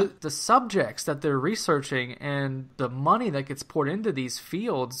definitely will. The subjects that they're researching and the money that gets poured into these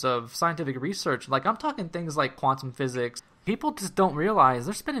fields of scientific research, I'm talking things like quantum physics, people just don't realize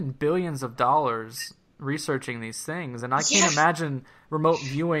they're spending billions of dollars researching these things. And I can't imagine remote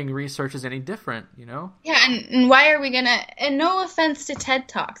viewing research is any different, Yeah, and why are we going to... And no offense to TED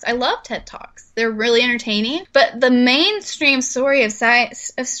Talks. I love TED Talks. They're really entertaining. But the mainstream story of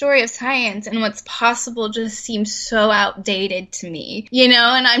science and what's possible just seems so outdated to me,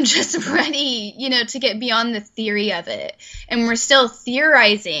 and I'm just ready, to get beyond the theory of it. And we're still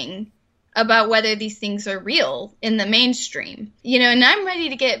theorizing about whether these things are real in the mainstream, and I'm ready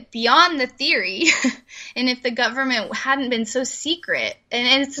to get beyond the theory. And if the government hadn't been so secret,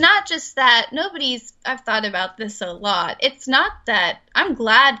 and it's not just that I've thought about this a lot. It's not that I'm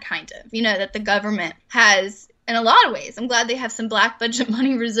glad that the government has, in a lot of ways, I'm glad they have some black budget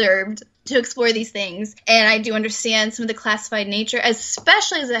money reserved to explore these things. And I do understand some of the classified nature,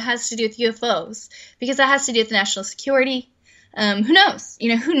 especially as it has to do with UFOs, because that has to do with national security. Who knows?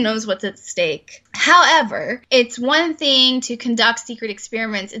 Who knows what's at stake? However, it's one thing to conduct secret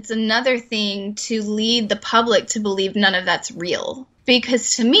experiments. It's another thing to lead the public to believe none of that's real.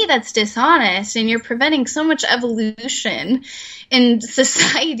 Because to me, that's dishonest, and you're preventing so much evolution in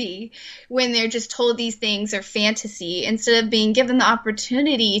society when they're just told these things are fantasy, instead of being given the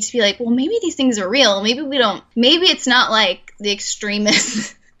opportunity to be like, well, maybe these things are real. Maybe it's not like the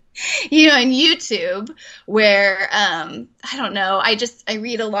extremists on YouTube where, I don't know, I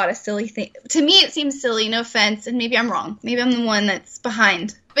read a lot of silly things. To me, it seems silly, no offense, and maybe I'm wrong. Maybe I'm the one that's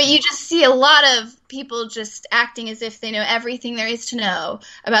behind. But you just see a lot of people just acting as if they know everything there is to know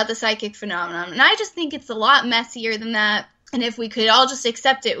about the psychic phenomenon. And I just think it's a lot messier than that. And if we could all just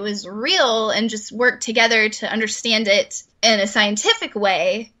accept it was real and just work together to understand it in a scientific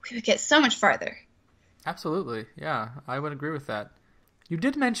way, we would get so much farther. Absolutely. Yeah, I would agree with that. You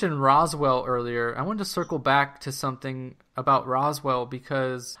did mention Roswell earlier. I wanted to circle back to something about Roswell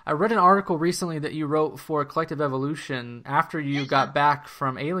because I read an article recently that you wrote for Collective Evolution after you got back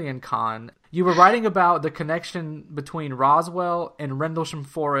from Alien Con. You were writing about the connection between Roswell and Rendlesham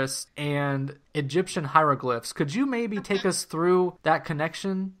Forest and Egyptian hieroglyphs. Could you maybe take us through that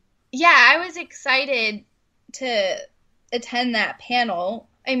connection? Yeah, I was excited to attend that panel.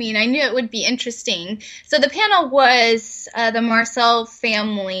 I mean, I knew it would be interesting. So the panel was the Marcel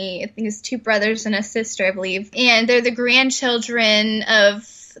family. I think it's 2 brothers and a sister, I believe. And they're the grandchildren of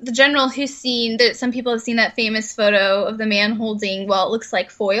the general who's seen, some people have seen that famous photo of the man holding, well, it looks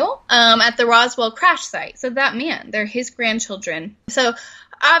like foil, at the Roswell crash site. So that man, they're his grandchildren. So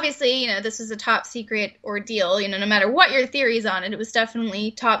obviously, this was a top secret ordeal. No matter what your theories on it, it was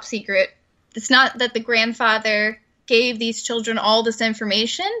definitely top secret. It's not that the grandfather gave these children all this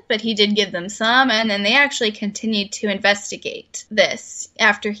information, but he did give them some, and then they actually continued to investigate this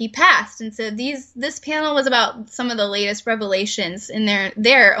after he passed. And so this panel was about some of the latest revelations in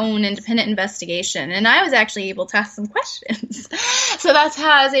their own independent investigation, and I was actually able to ask some questions. So that's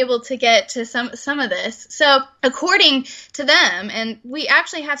how I was able to get to some of this. So according to them, and we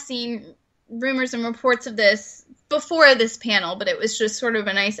actually have seen rumors and reports of this before this panel, but it was just sort of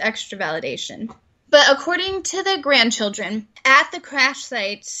a nice extra validation. But according to the grandchildren, at the crash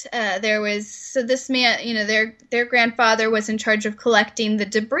site, this man, their grandfather was in charge of collecting the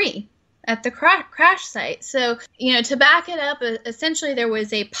debris at the crash site. So, to back it up, essentially there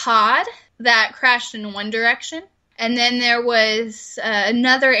was a pod that crashed in one direction, and then there was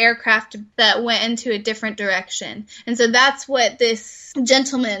another aircraft that went into a different direction. And so that's what this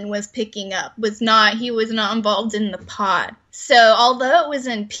gentleman was picking up. He was not involved in the pod. So although it was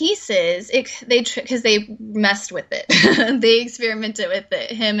in pieces, because they messed with it, they experimented with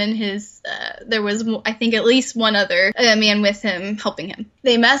it. Him and there was, I think, at least one other man with him helping him.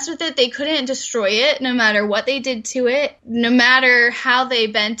 They messed with it. They couldn't destroy it, no matter what they did to it. No matter how they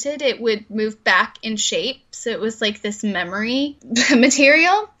bent it, it would move back in shape. So it was like this memory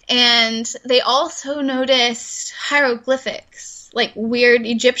material. And they also noticed hieroglyphics, like weird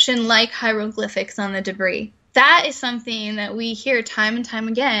Egyptian-like hieroglyphics on the debris. That is something that we hear time and time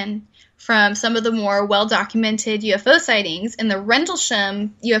again from some of the more well-documented UFO sightings, and the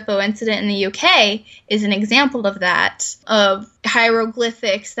Rendlesham UFO incident in the UK is an example of that, of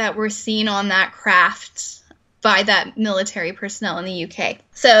hieroglyphics that were seen on that craft by that military personnel in the UK.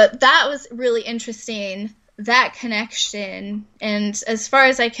 So that was really interesting, that connection, and as far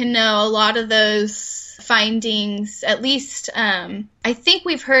as I can know, a lot of those findings, at least I think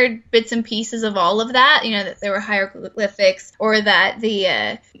we've heard bits and pieces of all of that, that there were hieroglyphics, or that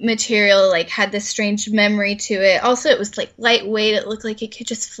the material had this strange memory to it. Also, it was lightweight. It looked like it could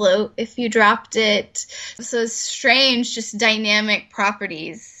just float if you dropped it. So strange, just dynamic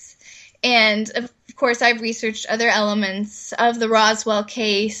properties. And of course, I've researched other elements of the Roswell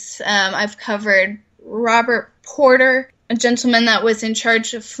case. I've covered Robert Porter, a gentleman that was in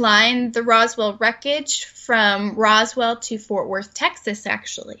charge of flying the Roswell wreckage from Roswell to Fort Worth, Texas,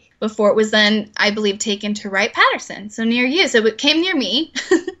 actually, before it was then, I believe, taken to Wright-Patterson, so near you. So it came near me.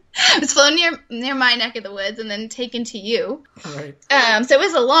 It was flown near my neck of the woods and then taken to you. Right. So it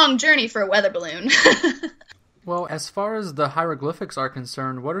was a long journey for a weather balloon. Well, as far as the hieroglyphics are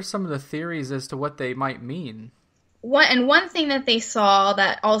concerned, what are some of the theories as to what they might mean? One thing that they saw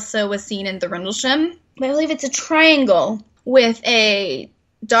that also was seen in the Rendlesham, I believe it's a triangle with a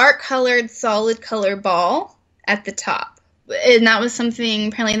dark-colored, solid-color ball at the top. And that was something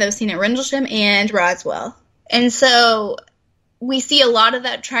apparently that was seen at Rendlesham and Roswell. And so we see a lot of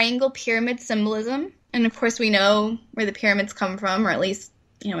that triangle pyramid symbolism. And of course we know where the pyramids come from, or at least,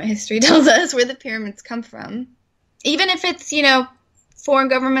 what history tells us where the pyramids come from. Even if it's, foreign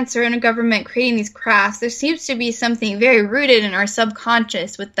governments or in a government creating these crafts, there seems to be something very rooted in our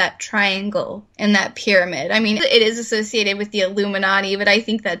subconscious with that triangle and that pyramid. I mean, it is associated with the Illuminati, but I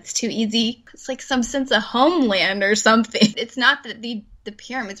think that's too easy. It's like some sense of homeland or something. It's not that the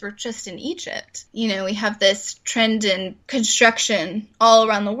pyramids were just in Egypt. We have this trend in construction all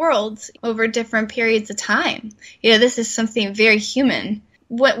around the world over different periods of time. This is something very human.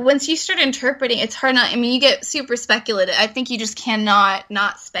 Once you start interpreting, it's hard not, you get super speculative. I think you just cannot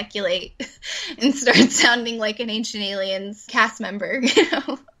not speculate and start sounding like an Ancient Aliens cast member,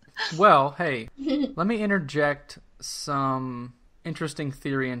 Well, hey, let me interject some interesting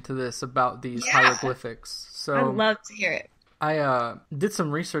theory into this about these hieroglyphics. So I'd love to hear it. I did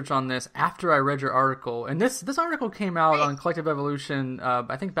some research on this after I read your article, and this article came out on Collective Evolution,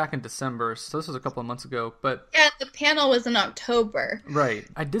 I think back in December, so this was a couple of months ago. But yeah, the panel was in October. Right.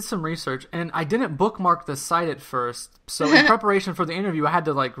 I did some research, and I didn't bookmark the site at first, so in preparation for the interview, I had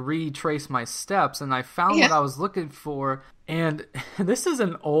to retrace my steps, and I found what I was looking for, and this is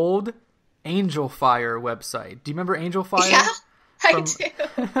an old Angel Fire website. Do you remember Angel Fire? Yeah. I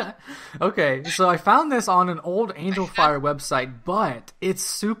do. Okay, so I found this on an old Angel Fire website, but it's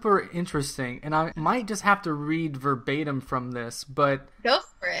super interesting, and I might just have to read verbatim from this, but Go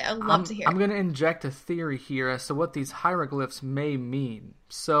for it. I'd love to hear. I'm going to inject a theory here as to what these hieroglyphs may mean.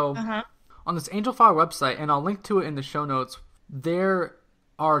 So, on this Angel Fire website, and I'll link to it in the show notes, there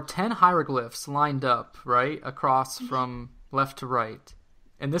are 10 hieroglyphs lined up, right, across from left to right.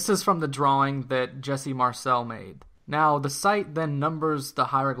 And this is from the drawing that Jesse Marcel made. Now, the site then numbers the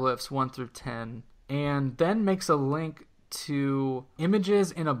hieroglyphs 1 through 10, and then makes a link to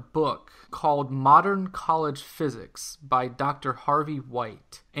images in a book called Modern College Physics by Dr. Harvey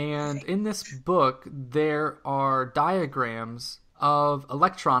White. And in this book, there are diagrams of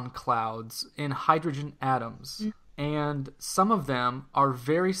electron clouds in hydrogen atoms. And some of them are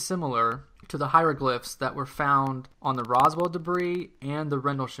very similar to the hieroglyphs that were found on the Roswell debris and the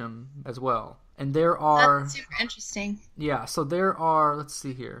Rendlesham as well. And there are... That's super interesting. Yeah, so there are... Let's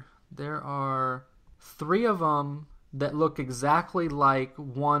see here. There are 3 of them that look exactly like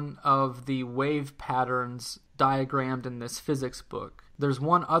one of the wave patterns diagrammed in this physics book. There's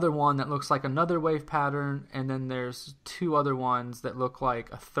one other one that looks like another wave pattern, and then there's 2 other ones that look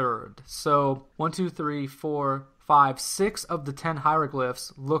like a third. So 1, 2, 3, 4, 5, 6 of the 10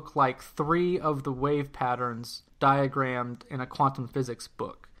 hieroglyphs look like 3 of the wave patterns diagrammed in a quantum physics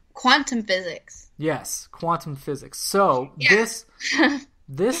book. Quantum physics. Yes, quantum physics. So this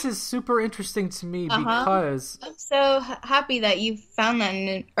is super interesting to me because... I'm so happy that you found that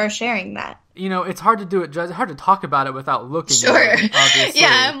and are sharing that. You know, it's hard to do it. It's hard to talk about it without looking Sure. at it, obviously.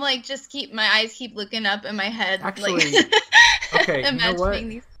 Yeah, I'm like, my eyes keep looking up in my head. Actually, like, okay, you know what?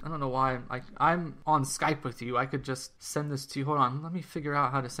 these. I don't know why. I'm on Skype with you. I could just send this to you. Hold on. Let me figure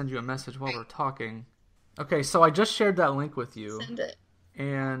out how to send you a message while we're talking. Okay, so I just shared that link with you. Send it.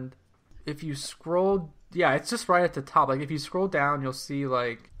 And if you scroll... Yeah, it's just right at the top. Like, if you scroll down, you'll see,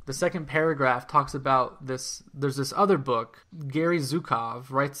 like, the second paragraph talks about this. There's this other book. Gary Zukov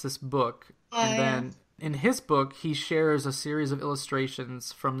writes this book. And then in his book, he shares a series of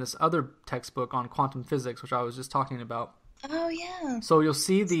illustrations from this other textbook on quantum physics, which I was just talking about. Oh, yeah. So you'll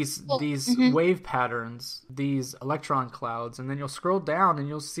see these wave patterns, these electron clouds, and then you'll scroll down and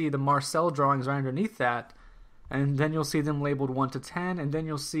you'll see the Marcel drawings right underneath that. And then you'll see them labeled 1 to 10, and then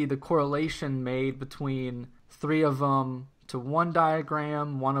you'll see the correlation made between 3 of them to one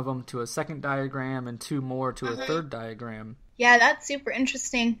diagram, 1 of them to a second diagram, and 2 more to a third diagram. Yeah, that's super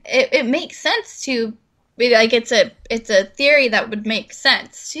interesting. It makes sense too. Like it's a theory that would make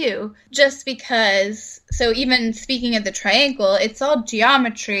sense too. Just because, so even speaking of the triangle, it's all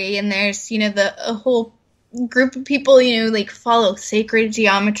geometry, and there's a whole group of people like follow sacred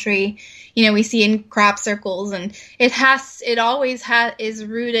geometry. We see in crop circles, and it always is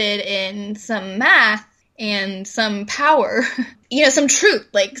rooted in some math and some power, some truth,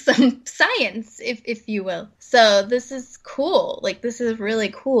 like some science, if you will. So this is cool. Like, this is really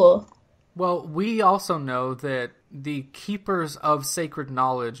cool. Well, we also know that the keepers of sacred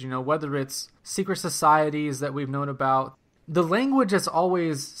knowledge, whether it's secret societies that we've known about, the language is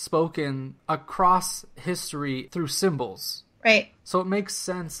always spoken across history through symbols. Right. So it makes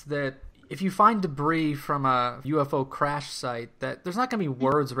sense that if you find debris from a UFO crash site, that there's not going to be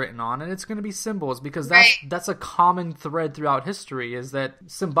words written on it. It's going to be symbols, because that's a common thread throughout history, is that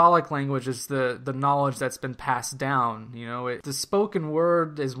symbolic language is the knowledge that's been passed down. The spoken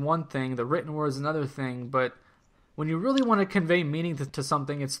word is one thing, the written word is another thing, but when you really want to convey meaning to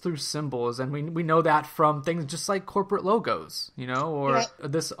something, it's through symbols, and we know that from things just like corporate logos, or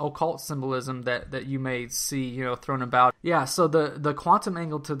this occult symbolism that you may see, thrown about. Yeah, so the quantum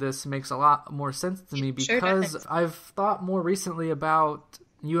angle to this makes a lot more sense to me, because I've thought more recently about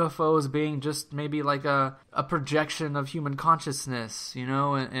UFOs being just maybe like a projection of human consciousness,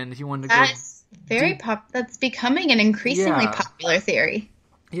 and if you wanted to go... That's becoming an increasingly popular theory.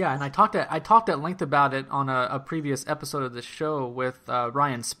 Yeah, and I talked at length about it on a previous episode of the show with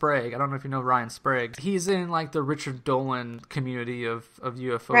Ryan Sprague. I don't know if you know Ryan Sprague. He's in like the Richard Dolan community of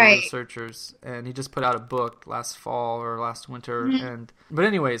UFO researchers, and he just put out a book last fall or last winter. But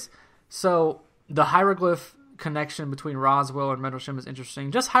anyways, so the hieroglyph connection between Roswell and Rendlesham is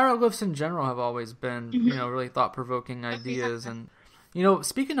interesting. Just hieroglyphs in general have always been, really thought-provoking ideas. And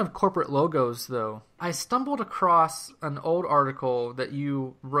speaking of corporate logos, though, I stumbled across an old article that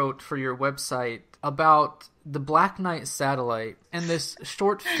you wrote for your website about the Black Knight satellite and this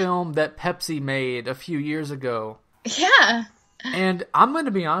short film that Pepsi made a few years ago. Yeah. And I'm going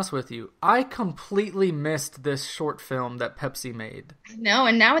to be honest with you, I completely missed this short film that Pepsi made. No,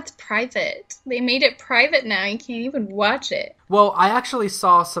 and now it's private. They made it private now. You can't even watch it. Well, I actually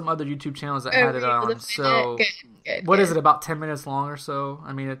saw some other YouTube channels that had it on, so... What is it, about 10 minutes long or so?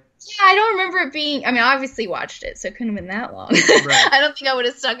 I mean, yeah, I don't remember it being, I mean, I obviously watched it, so it couldn't have been that long. Right. I don't think I would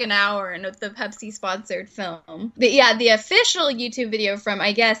have stuck an hour in the Pepsi-sponsored film. But yeah, the official YouTube video from,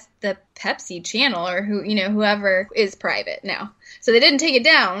 I guess, the Pepsi channel, or whoever, is private now. So they didn't take it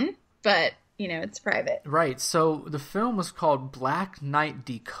down, but, it's private. Right, so the film was called Black Knight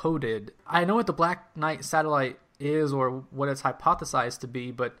Decoded. I know what the Black Knight satellite is, or what it's hypothesized to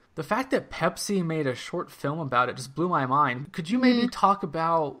be, but the fact that Pepsi made a short film about it just blew my mind. Could you maybe talk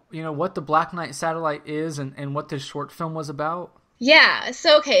about, what the Black Knight satellite is and what this short film was about? Yeah,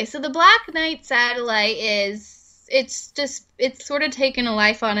 so the Black Knight satellite it's sort of taken a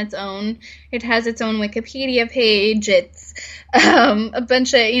life on its own. It has its own Wikipedia page. It's a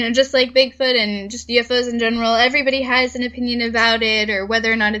bunch of, just like Bigfoot and just UFOs in general, everybody has an opinion about it or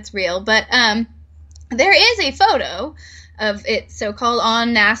whether or not it's real, but there is a photo of it, so-called,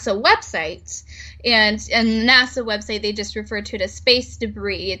 on NASA website, and NASA website, they just refer to it as space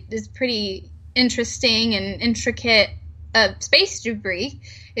debris. It is pretty interesting and intricate space debris.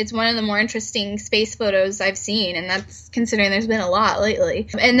 It's one of the more interesting space photos I've seen, and that's considering there's been a lot lately.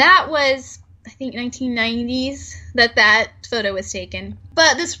 And that was, I think, 1990s that photo was taken.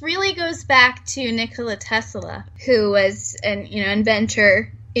 But this really goes back to Nikola Tesla, who was an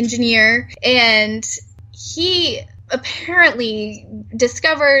inventor, engineer, and he apparently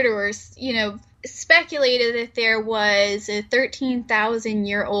discovered or speculated that there was a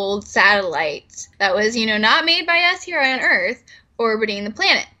 13,000-year-old satellite that was not made by us here on Earth orbiting the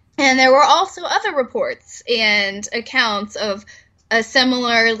planet. And there were also other reports and accounts of a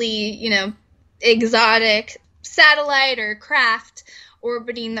similarly exotic satellite or craft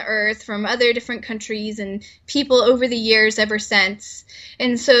orbiting the Earth from other different countries and people over the years ever since.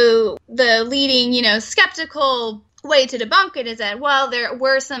 And so the leading, skeptical way to debunk it is that, well, there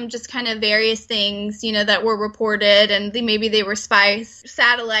were some just kind of various things, that were reported, and maybe they were spy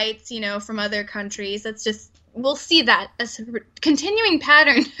satellites, from other countries. That's just, we'll see that as a continuing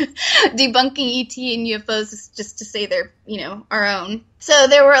pattern. Debunking ET and UFOs is just to say they're, our own. So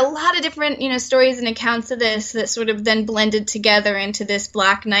there were a lot of different, stories and accounts of this that sort of then blended together into this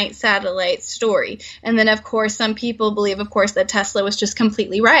Black Knight satellite story. And then, of course, some people believe, of course, that Tesla was just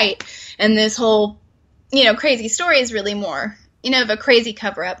completely right. And this whole, crazy story is really more, of a crazy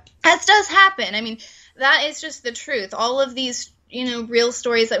cover-up. As does happen. I mean, that is just the truth. All of these, real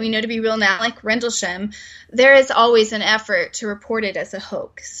stories that we know to be real now, like Rendlesham, there is always an effort to report it as a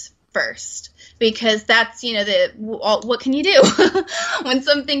hoax first. Because that's, what can you do? When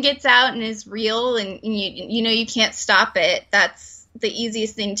something gets out and is real and you can't stop it, that's the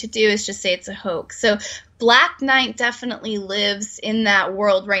easiest thing to do is just say it's a hoax. So Black Knight definitely lives in that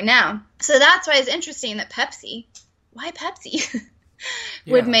world right now. So that's why it's interesting that why Pepsi?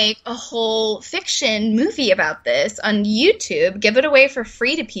 Would make a whole fiction movie about this on YouTube, give it away for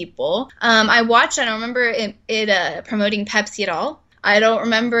free to people. I watched, I don't remember it promoting Pepsi at all. I don't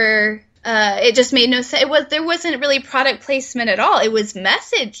remember... it just made no sense. There wasn't really product placement at all. It was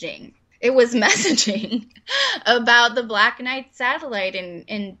messaging. It was messaging about the Black Knight satellite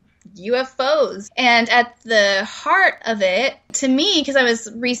and UFOs. And at the heart of it, to me, because I was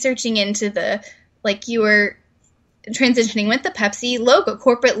researching into you were transitioning with the Pepsi logo,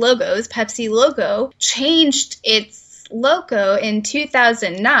 corporate logos, Pepsi logo changed its logo in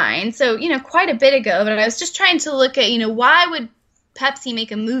 2009. So, quite a bit ago. But I was just trying to look at, why would Pepsi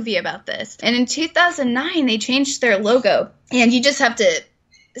make a movie about this? And in 2009, they changed their logo. And you just have to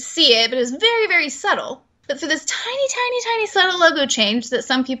see it, but it was very, very subtle. But for this tiny, tiny, tiny subtle logo change that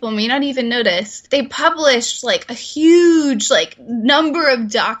some people may not even notice, they published a huge number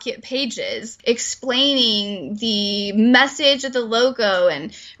of docket pages explaining the message of the logo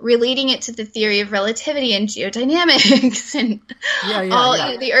and relating it to the theory of relativity and geodynamics and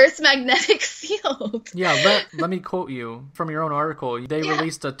the Earth's magnetic field. Yeah, let me quote you from your own article. They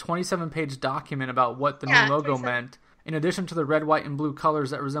released a 27-page document about what the new logo meant. In addition to the red, white, and blue colors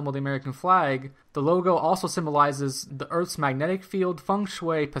that resemble the American flag, the logo also symbolizes the Earth's magnetic field, feng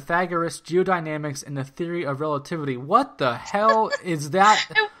shui, Pythagoras, geodynamics, and the theory of relativity. What the hell is that?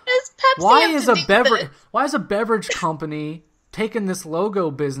 Why is a beverage company taking this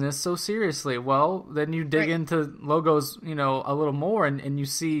logo business so seriously? Well, then you dig into logos, a little more, and you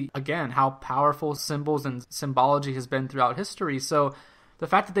see, again, how powerful symbols and symbology has been throughout history. So the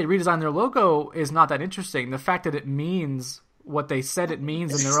fact that they redesigned their logo is not that interesting. The fact that it means what they said it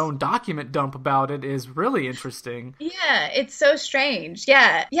means in their own document dump about it is really interesting. Yeah, it's so strange.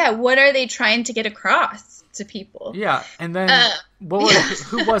 Yeah, what are they trying to get across to people? Yeah, and then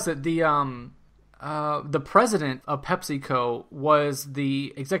who was it? The the president of PepsiCo was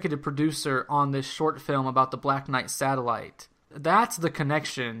the executive producer on this short film about the Black Knight satellite. That's the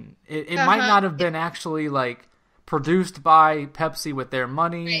connection. It might not have been actually like produced by Pepsi with their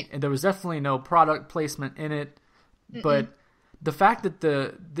money, Right. and there was definitely no product placement in it. Mm-mm. But the fact that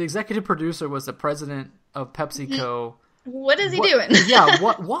the executive producer was the president of PepsiCo. What is he doing? Yeah,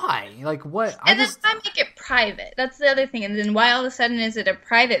 why? Like, what? And then why make it private? That's the other thing. And then why all of a sudden is it a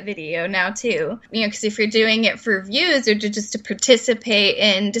private video now, too? You know, because if you're doing it for views or just to participate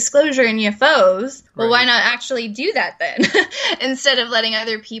in disclosure in UFOs, well, why not actually do that then? Instead of letting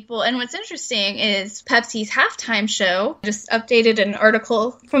other people. And what's interesting is Pepsi's halftime show just updated an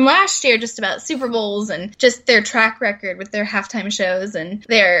article from last year just about Super Bowls and just their track record with their halftime shows and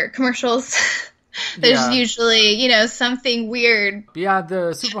their commercials. There's usually, you know, something weird. Yeah,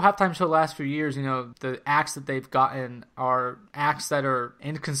 the Super Bowl halftime show last few years, you know, the acts that they've gotten are acts that are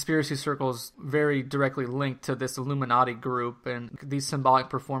in conspiracy circles very directly linked to this Illuminati group, and these symbolic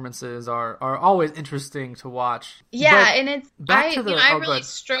performances are always interesting to watch. Yeah, but and it's I really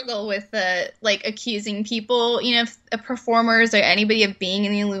struggle with like accusing people, you know, performers or anybody of being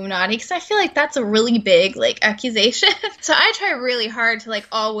in the Illuminati, because I feel like that's a really big like accusation. So I try really hard to like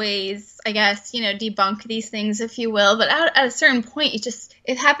always, I guess, you know, debunk these things, if you will. But at a certain point,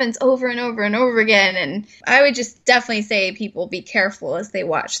 it happens over and over and over again. And I would just definitely say people be careful as they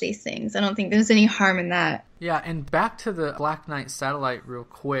watch these things. I don't think there's any harm in that. Yeah, and back to the Black Knight satellite real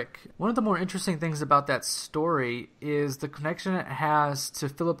quick. One of the more interesting things about that story is the connection it has to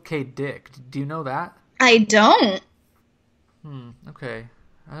Philip K. Dick. Do you know that? I don't. Okay.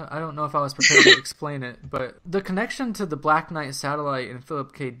 I don't know if I was prepared to explain it, but the connection to the Black Knight satellite and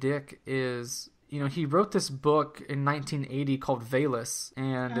Philip K. Dick is, you know, he wrote this book in 1980 called Velas,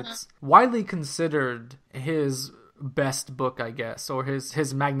 and it's widely considered his best book, I guess, or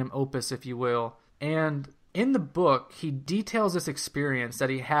his magnum opus, if you will. And in the book, he details this experience that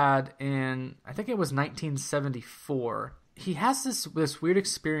he had in, I think it was 1974. He has this weird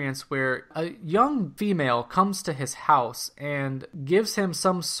experience where a young female comes to his house and gives him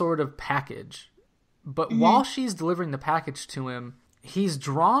some sort of package. But while she's delivering the package to him, he's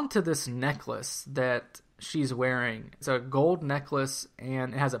drawn to this necklace that she's wearing. It's a gold necklace,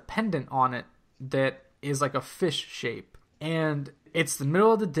 and it has a pendant on it that is like a fish shape. And it's the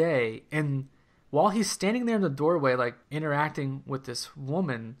middle of the day, and while he's standing there in the doorway, like interacting with this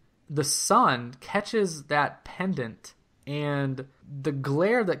woman, the sun catches that pendant, and the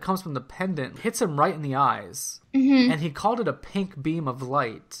glare that comes from the pendant hits him right in the eyes. And he called it a pink beam of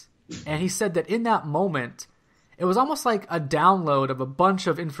light. And he said that in that moment, it was almost like a download of a bunch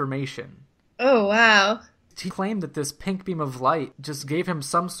of information. Oh, wow. He claimed that this pink beam of light just gave him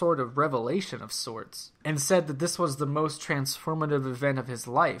some sort of revelation of sorts, and said that this was the most transformative event of his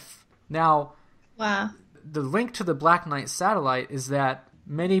life. Now, wow. The link to the Black Knight satellite is that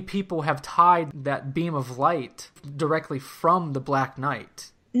many people have tied that beam of light directly from the Black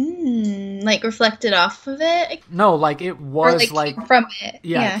Knight. Like reflected off of it? No, like it was or like came from it.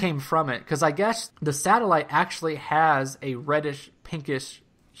 Yeah, it came from it. Because I guess the satellite actually has a reddish, pinkish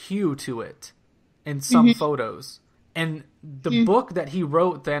hue to it in some photos. And the book that he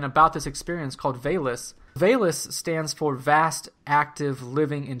wrote then about this experience called Velas stands for Vast Active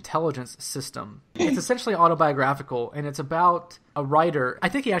Living Intelligence System. It's essentially autobiographical, and it's about a writer. I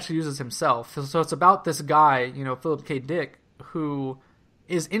think he actually uses himself. So it's about this guy, you know, Philip K. Dick, who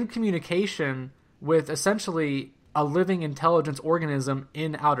is in communication with essentially a living intelligence organism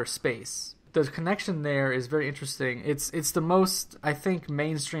in outer space. The connection there is very interesting. It's the most, I think,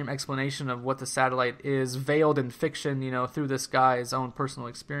 mainstream explanation of what the satellite is, veiled in fiction, you know, through this guy's own personal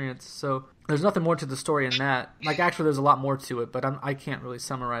experience. So there's nothing more to the story in that. Like, actually, there's a lot more to it, but I can't really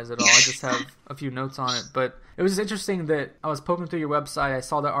summarize it all. I just have a few notes on it. But it was just interesting that I was poking through your website. I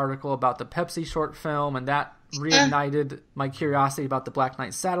saw the article about the Pepsi short film, and that reignited my curiosity about the Black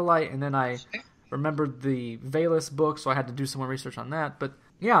Knight satellite. And then I remembered the Velas book, so I had to do some more research on that. But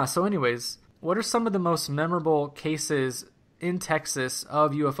yeah, so anyways, what are some of the most memorable cases in Texas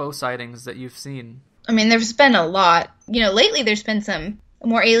of UFO sightings that you've seen? I mean, there's been a lot. You know, lately there's been some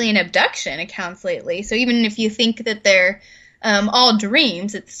more alien abduction accounts lately. So even if you think that they're all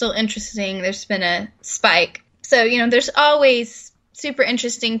dreams, it's still interesting. There's been a spike. So, you know, there's always super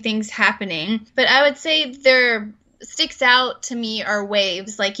interesting things happening. But I would say there sticks out to me are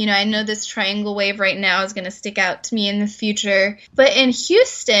waves. Like, you know, I know this triangle wave right now is going to stick out to me in the future. But in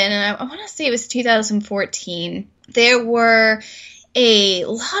Houston, and I want to say it was 2014, there were a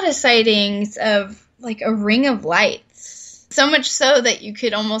lot of sightings of like a ring of lights. So much so that you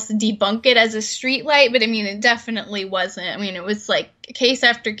could almost debunk it as a street light, but I mean, it definitely wasn't. I mean, it was like case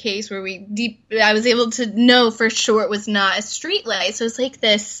after case where I was able to know for sure it was not a street light. So it's like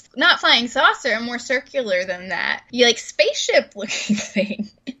this, not flying saucer, more circular than that. Like spaceship looking thing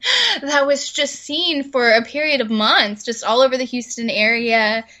that was just seen for a period of months, just all over the Houston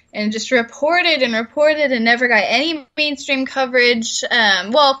area, and just reported and never got any mainstream coverage.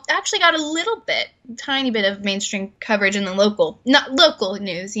 Well, actually got a little bit, tiny bit of mainstream coverage in the local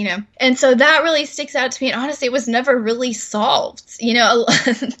news, you know. And so that really sticks out to me. And honestly, it was never really solved. You know,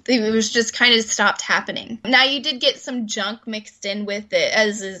 it was just kind of stopped happening. Now, you did get some junk mixed in with it,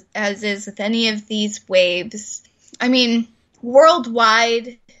 as is with any of these waves. I mean,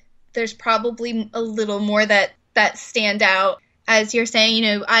 worldwide, there's probably a little more that stand out. As you're saying, you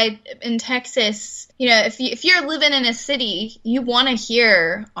know, in Texas, you know, if you're living in a city, you want to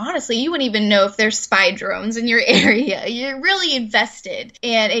hear, honestly, you wouldn't even know if there's spy drones in your area. You're really invested,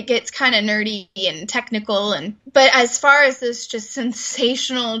 and it gets kind of nerdy and technical. But as far as this just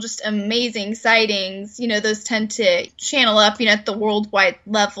sensational, just amazing sightings, you know, those tend to channel up, you know, at the worldwide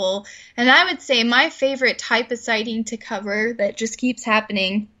level. And I would say my favorite type of sighting to cover that just keeps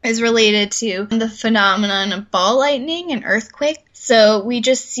happening is related to the phenomenon of ball lightning and earthquake. So we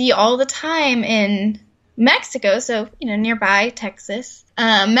just see all the time in Mexico, so, you know, nearby Texas,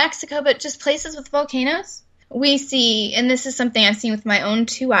 Mexico, but just places with volcanoes. We see, and this is something I've seen with my own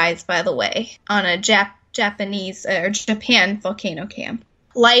two eyes, by the way, on a Japan volcano cam.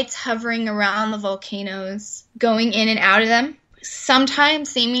 Lights hovering around the volcanoes, going in and out of them, sometimes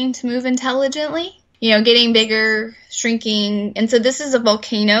seeming to move intelligently, you know, getting bigger, shrinking. And so this is a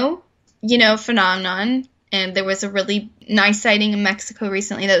volcano, you know, phenomenon. And there was a really nice sighting in Mexico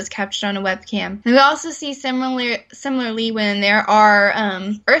recently that was captured on a webcam. And we also see similarly when there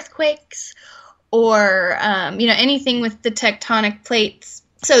are earthquakes or, you know, anything with the tectonic plates.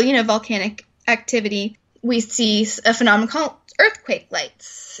 So, you know, volcanic activity, we see a phenomenon called earthquake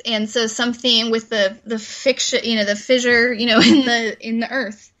lights. And so something with the fissure, you know, in the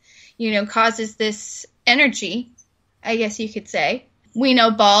earth, you know, causes this energy, I guess you could say. We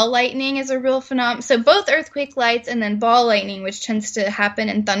know ball lightning is a real phenomenon. So both earthquake lights and then ball lightning, which tends to happen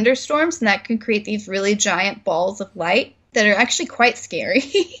in thunderstorms, and that can create these really giant balls of light that are actually quite scary,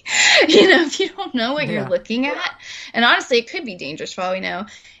 you know, if you don't know what you're looking at. And honestly, it could be dangerous for all we know.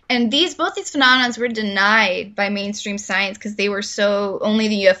 And both these phenomena were denied by mainstream science because they were only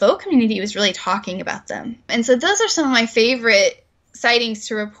the UFO community was really talking about them. And so those are some of my favorite sightings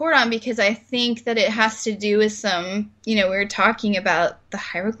to report on, because I think that it has to do with some, you know, we were talking about the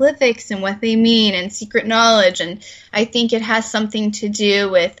hieroglyphics and what they mean and secret knowledge, and I think it has something to do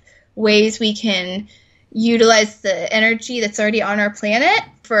with ways we can utilize the energy that's already on our planet.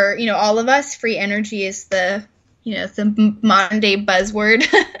 For, you know, all of us, free energy is the modern day buzzword,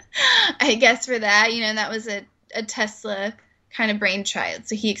 I guess, for that, you know, and that was a Tesla kind of brainchild.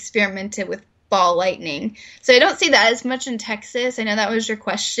 So he experimented with ball lightning. So I don't see that as much in Texas. I know that was your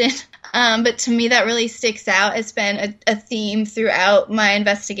question. But to me, that really sticks out. It's been a theme throughout my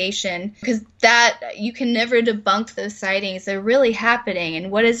investigation, because that you can never debunk those sightings. They're really happening.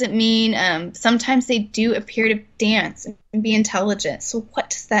 And what does it mean? Sometimes they do appear to dance and be intelligent. So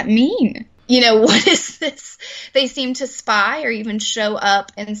what does that mean? You know, what is this? They seem to spy or even show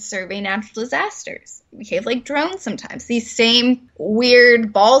up and survey natural disasters. They behave like drones sometimes. These same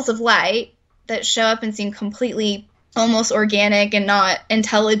weird balls of light that show up and seem completely almost organic and not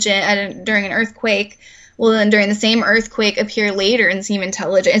intelligent during an earthquake, will then during the same earthquake appear later and seem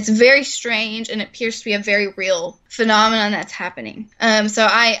intelligent. It's very strange, and it appears to be a very real phenomenon that's happening. So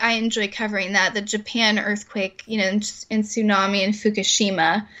I enjoy covering that. The Japan earthquake, you know, and tsunami in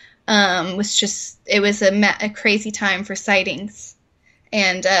Fukushima was a crazy time for sightings.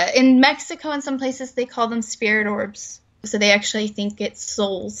 And in Mexico, in some places, they call them spirit orbs. So they actually think it's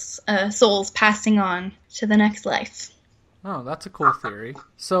souls passing on to the next life. Oh, that's a cool theory.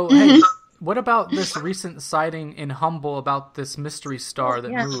 So, hey, what about this recent sighting in Humble about this mystery star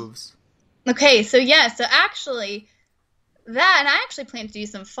that moves? Okay, so actually, that, and I actually plan to do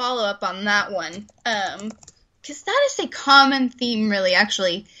some follow-up on that one, because that is a common theme, really,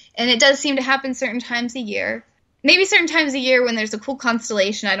 actually, and it does seem to happen certain times a year. Maybe certain times a year when there's a cool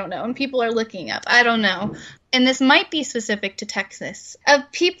constellation, I don't know, and people are looking up, I don't know. And this might be specific to Texas,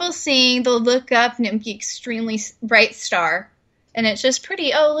 of people they'll look up and it'll be extremely bright star, and it's just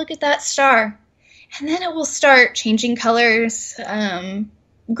pretty, oh, look at that star. And then it will start changing colors,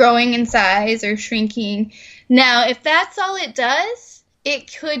 growing in size or shrinking. Now, if that's all it does,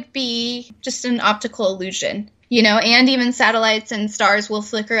 it could be just an optical illusion. You know, and even satellites and stars will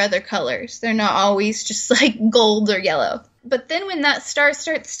flicker other colors. They're not always just like gold or yellow. But then when that star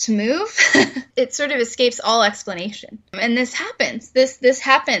starts to move, it sort of escapes all explanation. And this happens. This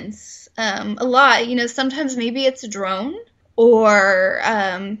happens a lot. Sometimes maybe it's a drone, or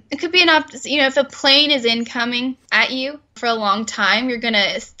it could be if a plane is incoming at you for a long time, you're going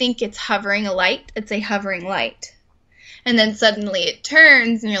to think it's hovering a light. It's a hovering light. And then suddenly it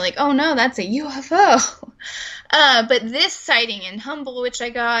turns and you're like, oh no, that's a UFO. But this sighting in Humble, which I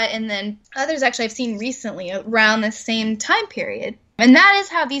got, and then others actually I've seen recently around the same time period. And that is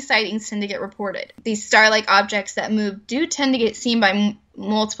how these sightings tend to get reported. These star-like objects that move do tend to get seen by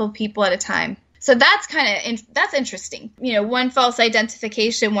multiple people at a time. So that's that's interesting. One false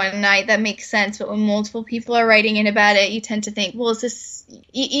identification one night, that makes sense. But when multiple people are writing in about it, you tend to think, well, is this...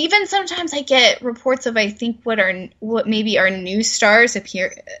 Even sometimes I get reports of, I think, what maybe are new stars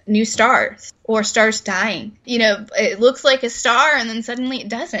or stars dying. It looks like a star and then suddenly it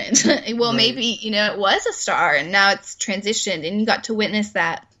doesn't. Well, right. Maybe, it was a star and now it's transitioned and you got to witness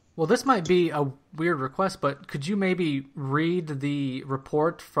that. Well, this might be a weird request, but could you maybe read the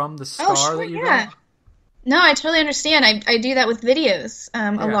report from the star that you got? No, I totally understand. I do that with videos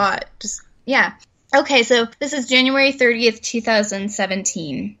a lot. Okay, so this is January 30th,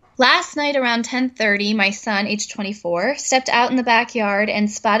 2017. Last night around 10:30, my son, age 24, stepped out in the backyard and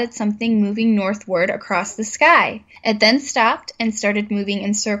spotted something moving northward across the sky. It then stopped and started moving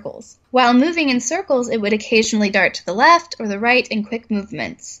in circles. While moving in circles, it would occasionally dart to the left or the right in quick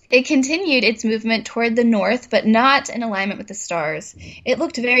movements. It continued its movement toward the north, but not in alignment with the stars. It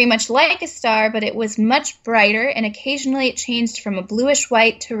looked very much like a star, but it was much brighter, and occasionally it changed from a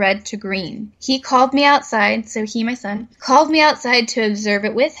bluish-white to red to green. He called me outside, so he, my son, called me outside to observe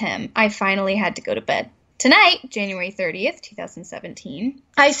it with him. I finally had to go to bed. Tonight, January 30th, 2017,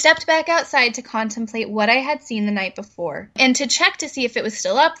 I stepped back outside to contemplate what I had seen the night before, and to check to see if it was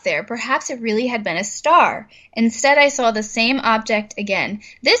still up there. Perhaps it really had been a star. Instead, I saw the same object again.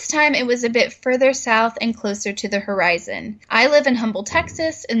 This time, it was a bit further south and closer to the horizon. I live in Humble,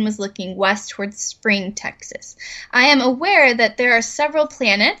 Texas, and was looking west towards Spring, Texas. I am aware that there are several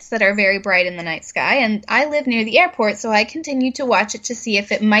planets that are very bright in the night sky, and I live near the airport, so I continued to watch it to see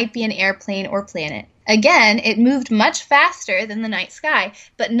if it might be an airplane or planet. Again, it moved much faster than the night sky,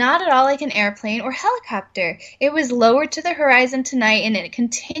 but not at all like an airplane or helicopter. It was lowered to the horizon tonight, and it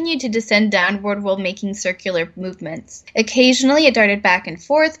continued to descend downward while making circular movements. Occasionally, it darted back and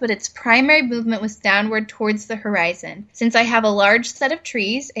forth, but its primary movement was downward towards the horizon. Since I have a large set of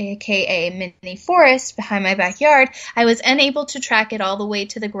trees, aka mini forest, behind my backyard, I was unable to track it all the way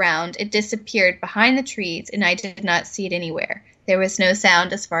to the ground. It disappeared behind the trees, and I did not see it anywhere. There was no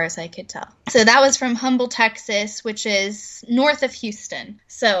sound as far as I could tell. So that was from Humble, Texas, which is north of Houston.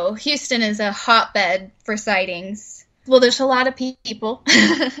 So Houston is a hotbed for sightings. Well, there's a lot of people.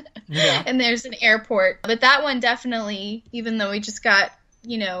 Yeah. And there's an airport. But that one definitely, even though we just got,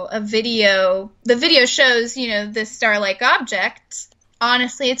 a video, the video shows, this star-like object.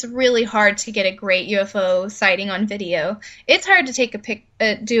 Honestly, it's really hard to get a great UFO sighting on video. It's hard to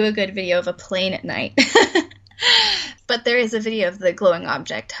do a good video of a plane at night. But there is a video of the glowing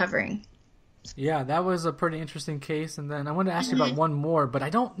object hovering. Yeah, that was a pretty interesting case. And then I wanted to ask you about one more, but I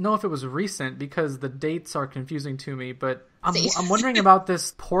don't know if it was recent because the dates are confusing to me. But I'm wondering about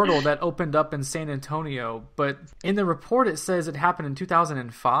this portal that opened up in San Antonio. But in the report, it says it happened in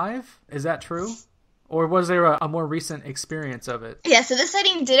 2005. Is that true? Or was there a more recent experience of it? Yeah, so this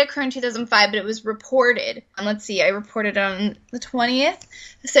sighting did occur in 2005, but it was reported. Let's see, I reported on the 20th.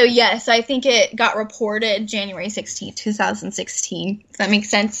 So yes, I think it got reported January 16th, 2016. If that makes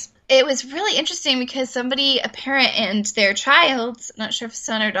sense. It was really interesting because a parent and their child, not sure if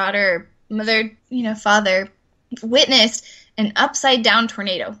son or daughter, mother, father, witnessed an upside down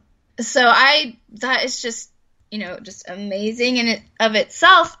tornado. So that is just amazing in it of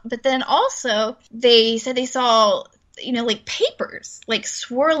itself. But then also they said they saw, like papers, like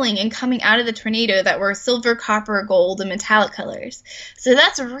swirling and coming out of the tornado that were silver, copper, gold, and metallic colors. So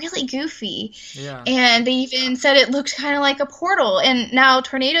that's really goofy. Yeah. And they even said it looked kind of like a portal. And now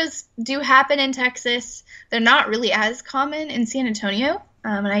tornadoes do happen in Texas. They're not really as common in San Antonio.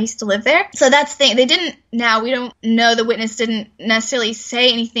 And I used to live there. So that's the thing. We don't know, the witness didn't necessarily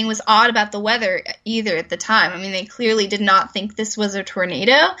say anything was odd about the weather either at the time. I mean, they clearly did not think this was a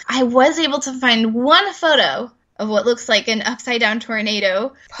tornado. I was able to find one photo of what looks like an upside-down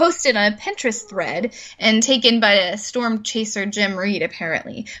tornado posted on a Pinterest thread and taken by a storm chaser, Jim Reed,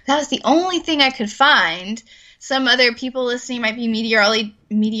 apparently. That was the only thing I could find. Some other people listening might be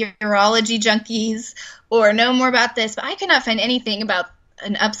meteorology junkies or know more about this, but I could not find anything about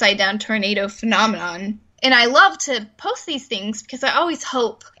an upside-down tornado phenomenon And I love to post these things because I always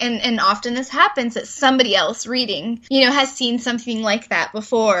hope, and often this happens, that somebody else reading, has seen something like that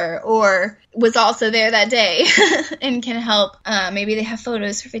before or was also there that day and can help. Maybe they have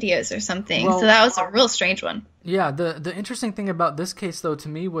photos or videos or something. Well, so that was a real strange one. Yeah, the interesting thing about this case, though, to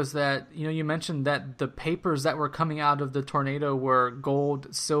me was that, you mentioned that the papers that were coming out of the tornado were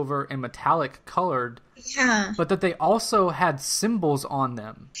gold, silver, and metallic colored. Yeah. But that they also had symbols on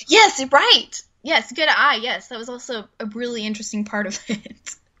them. Yes, right. Yes, good eye. Yes, that was also a really interesting part of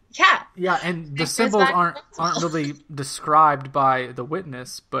it. Yeah. Yeah, and the symbols aren't really described by the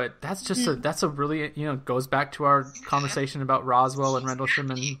witness, but that's just that's a really, goes back to our conversation about Roswell and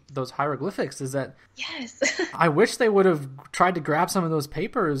Rendlesham and those hieroglyphics, is that yes. I wish they would have tried to grab some of those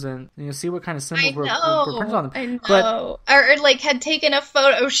papers and see what kind of symbols were printed on them. I know. But, or had taken a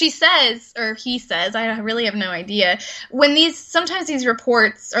photo, she says, or he says, I really have no idea. When sometimes these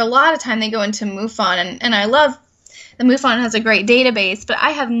reports, or a lot of time they go into MUFON, and I love the MUFON has a great database, but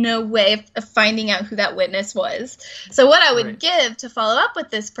I have no way of finding out who that witness was. So what I would give to follow up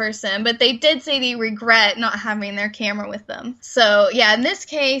with this person, but they did say they regret not having their camera with them. So, yeah, in this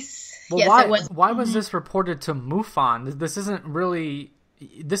case, well, yes, why was this reported to MUFON? This is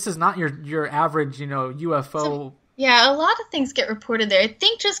not your average, UFO. Yeah, a lot of things get reported there. I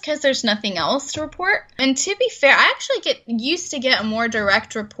think just because there's nothing else to report. And to be fair, I actually used to get more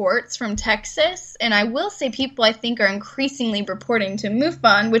direct reports from Texas. And I will say people, I think, are increasingly reporting to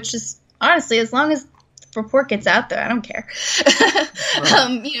MUFON, which is, honestly, as long as the report gets out there, I don't care.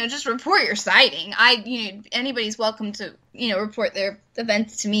 Right. Just report your sighting. Anybody's welcome to, report their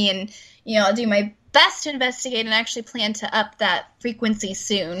events to me. And, I'll do my best to investigate and actually plan to up that frequency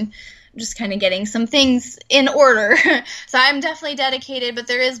soon. Just kind of getting some things in order. So I'm definitely dedicated, but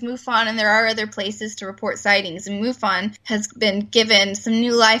there is MUFON and there are other places to report sightings. And MUFON has been given some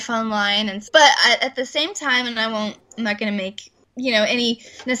new life online. But at the same time, and I'm not going to make, any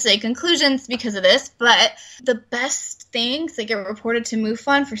necessary conclusions because of this, but the best things that get reported to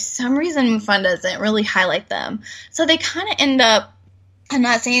MUFON, for some reason MUFON doesn't really highlight them. So they kind of end up, I'm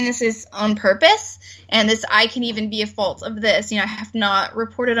not saying this is on purpose, and I can even be a fault of this. I have not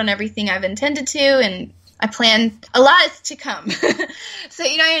reported on everything I've intended to, and I plan a lot is to come. So,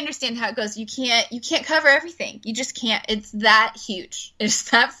 I understand how it goes. You can't cover everything. You just can't. It's that huge. It's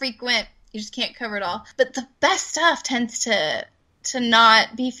that frequent. You just can't cover it all. But the best stuff tends to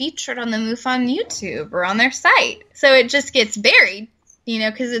not be featured on the MUFON YouTube or on their site. So it just gets buried.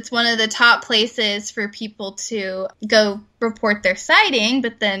 Because it's one of the top places for people to go report their sighting,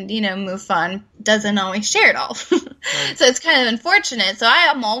 but then, MUFON doesn't always share it all. Right. So it's kind of unfortunate. So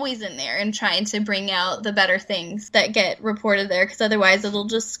I am always in there and trying to bring out the better things that get reported there, because otherwise it'll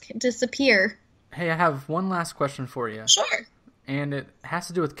just disappear. Hey, I have one last question for you. Sure. And it has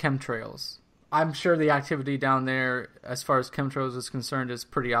to do with chemtrails. I'm sure the activity down there, as far as chemtrails is concerned, is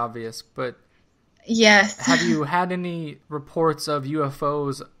pretty obvious, but... Yes. Have you had any reports of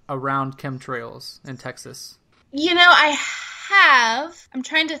UFOs around chemtrails in Texas? I have. I'm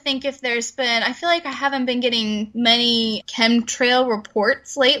trying to think if there's been... I feel like I haven't been getting many chemtrail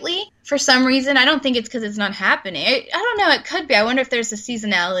reports lately. For some reason, I don't think it's because it's not happening. I don't know. It could be. I wonder if there's a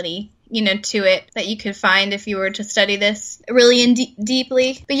seasonality, to it that you could find if you were to study this really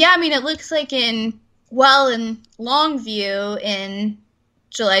deeply. But yeah, it looks like in Longview in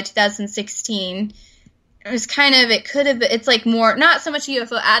July 2016, it's like more, not so much a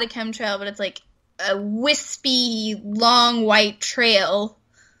UFO at a chemtrail, but it's like a wispy, long white trail,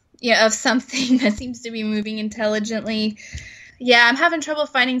 of something that seems to be moving intelligently. Yeah, I'm having trouble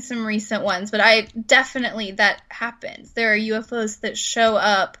finding some recent ones, but that happens. There are UFOs that show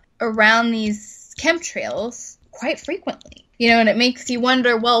up around these chemtrails quite frequently. And it makes you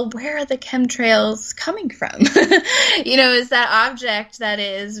wonder, well, where are the chemtrails coming from? Is that object that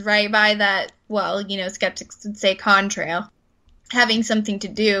is right by that, skeptics would say contrail, having something to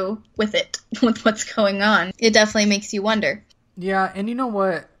do with it, with what's going on? It definitely makes you wonder. Yeah, and you know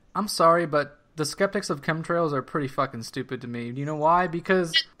what? I'm sorry, but the skeptics of chemtrails are pretty fucking stupid to me. You know why?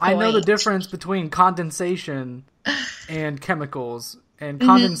 Because I know the difference between condensation and chemicals. And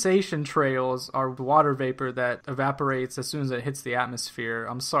condensation trails are water vapor that evaporates as soon as it hits the atmosphere.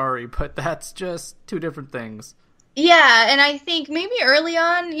 I'm sorry, but that's just two different things. Yeah, and I think maybe early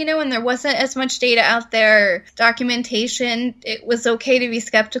on, when there wasn't as much data out there, documentation, it was okay to be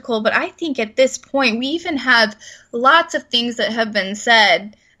skeptical. But I think at this point, we even have lots of things that have been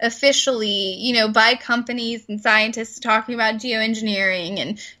said officially, by companies and scientists talking about geoengineering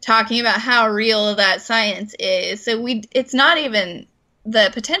and talking about how real that science is. So it's not even...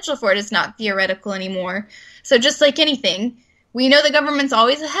 the potential for it is not theoretical anymore. So just like anything, we know the government's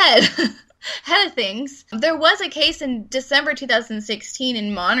always ahead. Ahead of things. There was a case in December 2016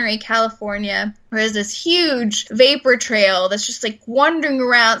 in Monterey, California, where there's this huge vapor trail that's just like wandering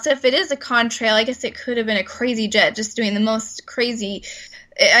around. So if it is a contrail, I guess it could have been a crazy jet just doing the most crazy,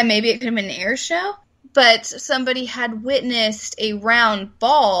 maybe it could have been an air show. But somebody had witnessed a round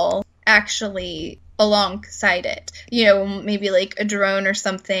ball actually alongside it. You know, maybe like a drone or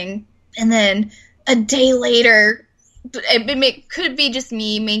something. And then a day later, it could be just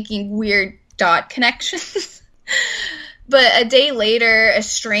me making weird dot connections. But a day later, a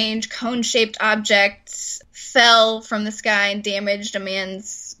strange cone-shaped object fell from the sky and damaged a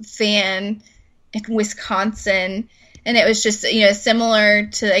man's van in Wisconsin. And it was just, you know, similar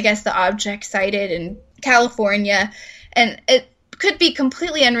to, I guess, the object sighted in California. And it could be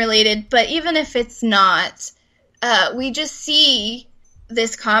completely unrelated, but even if it's not, we just see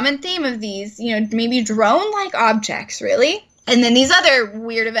this common theme of these, you know, maybe drone-like objects, really. And then these other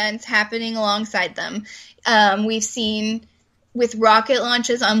weird events happening alongside them. We've seen with rocket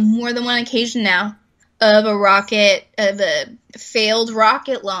launches on more than one occasion now of a failed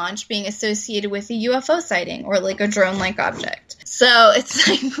rocket launch being associated with a UFO sighting or like a drone-like object. So it's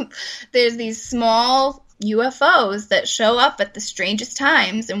like there's these small UFOs that show up at the strangest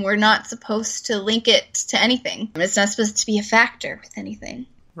times, and we're not supposed to link it to anything. It's not supposed to be a factor with anything.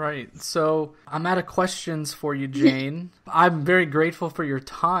 Right. So I'm out of questions for you, Jane. I'm very grateful for your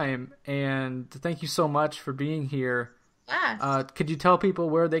time, and thank you so much for being here. Could you tell people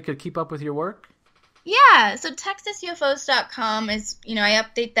where they could keep up with your work? Yeah, so TexasUFOs.com is, you know, I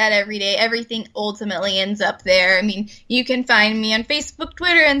update that every day. Everything ultimately ends up there. I mean, you can find me on Facebook,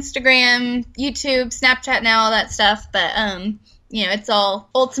 Twitter, Instagram, YouTube, Snapchat now, all that stuff. But, you know, it's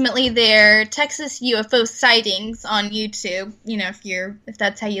all ultimately there. Texas UFO sightings on YouTube, you know, if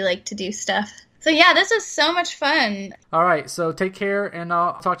that's how you like to do stuff. So, yeah, this was so much fun. All right, so take care, and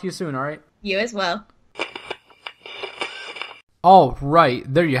I'll talk to you soon, all right? You as well. All right,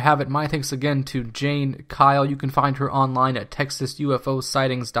 there you have it. My thanks again to Jane Kyle. You can find her online at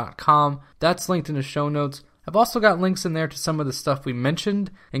TexasUFOsightings.com. That's linked in the show notes. I've also got links in there to some of the stuff we mentioned,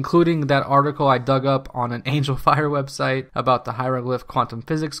 including that article I dug up on an Angel Fire website about the hieroglyph quantum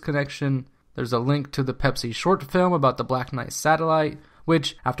physics connection. There's a link to the Pepsi short film about the Black Knight satellite,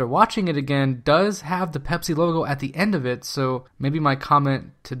 which, after watching it again, does have the Pepsi logo at the end of it, so maybe my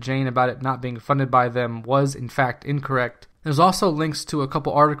comment to Jane about it not being funded by them was, in fact, incorrect. There's also links to a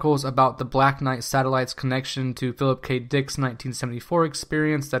couple articles about the Black Knight satellite's connection to Philip K. Dick's 1974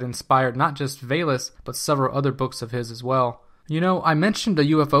 experience that inspired not just Valus, but several other books of his as well. You know, I mentioned a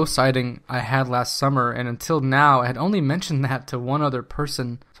UFO sighting I had last summer, and until now I had only mentioned that to one other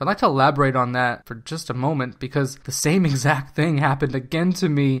person, so I'd like to elaborate on that for just a moment, because the same exact thing happened again to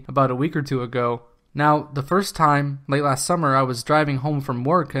me about a week or two ago. Now, the first time, late last summer, I was driving home from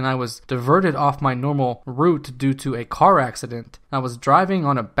work and I was diverted off my normal route due to a car accident. I was driving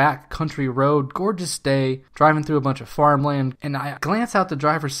on a back country road, gorgeous day, driving through a bunch of farmland, and I glance out the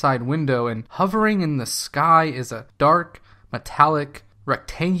driver's side window, and hovering in the sky is a dark, metallic,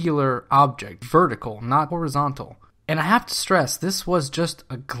 rectangular object, vertical, not horizontal. And I have to stress, this was just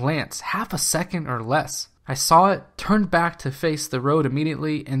a glance, half a second or less. I saw it, turned back to face the road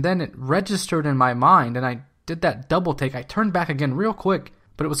immediately, and then it registered in my mind, and I did that double take. I turned back again real quick,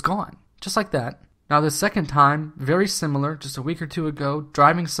 but it was gone, just like that. Now the second time, very similar, just a week or two ago,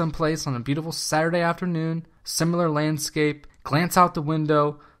 driving someplace on a beautiful Saturday afternoon, similar landscape, glance out the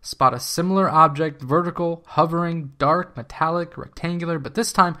window, spot a similar object, vertical, hovering, dark, metallic, rectangular, but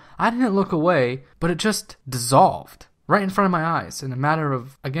this time I didn't look away, but it just dissolved. Right in front of my eyes, in a matter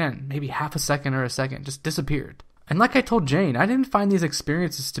of, again, maybe half a second or a second, just disappeared. And like I told Jane, I didn't find these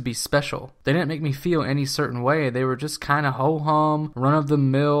experiences to be special. They didn't make me feel any certain way. They were just kind of ho-hum,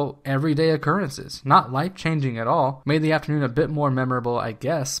 run-of-the-mill, everyday occurrences. Not life-changing at all. Made the afternoon a bit more memorable, I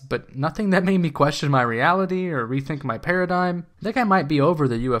guess, but nothing that made me question my reality or rethink my paradigm. I think I might be over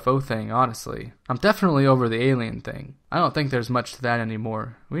the UFO thing, honestly. I'm definitely over the alien thing. I don't think there's much to that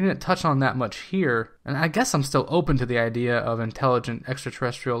anymore. We didn't touch on that much here, and I guess I'm still open to the idea of intelligent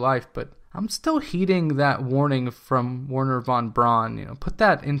extraterrestrial life, but I'm still heeding that warning from Werner von Braun. You know, put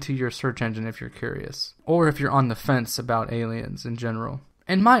that into your search engine if you're curious, or if you're on the fence about aliens in general.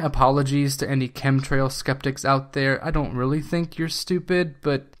 And my apologies to any chemtrail skeptics out there. I don't really think you're stupid,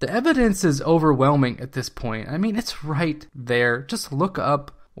 but the evidence is overwhelming at this point. I mean, it's right there. Just look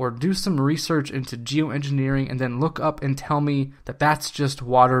up or do some research into geoengineering and then look up and tell me that that's just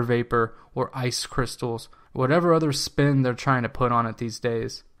water vapor or ice crystals, or whatever other spin they're trying to put on it these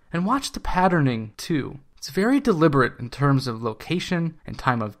days. And watch the patterning, too. It's very deliberate in terms of location and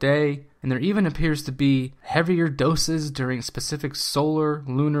time of day. and there even appears to be heavier doses during specific solar,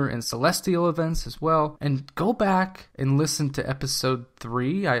 lunar, and celestial events as well. And go back and listen to episode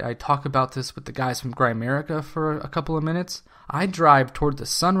 3. I talk about this with the guys from Grimerica for a couple of minutes. I drive toward the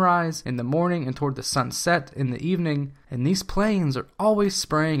sunrise in the morning and toward the sunset in the evening, and these planes are always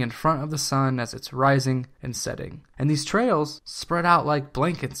spraying in front of the sun as it's rising and setting. And these trails spread out like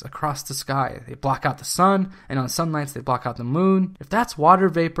blankets across the sky. They block out the sun, and on some nights they block out the moon. If that's water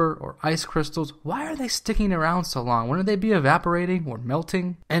vapor or ice crystals, why are they sticking around so long? Wouldn't they be evaporating or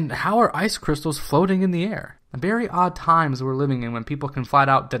melting? And how are ice crystals floating in the air? Very odd times we're living in when people can flat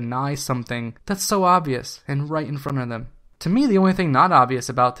out deny something that's so obvious and right in front of them. To me, the only thing not obvious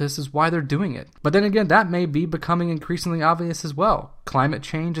about this is why they're doing it. But then again, that may be becoming increasingly obvious as well. Climate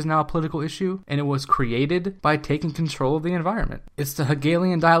change is now a political issue, and it was created by taking control of the environment. It's the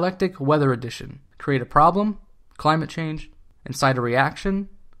Hegelian dialectic weather edition. Create a problem, climate change, incite a reaction,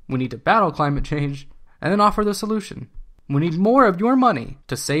 we need to battle climate change, and then offer the solution. We need more of your money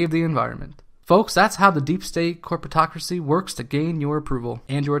to save the environment. Folks, that's how the deep state corporatocracy works to gain your approval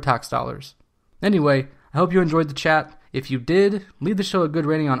and your tax dollars. Anyway, I hope you enjoyed the chat. If you did, leave the show a good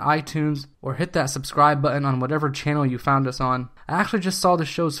rating on iTunes or hit that subscribe button on whatever channel you found us on. I actually just saw the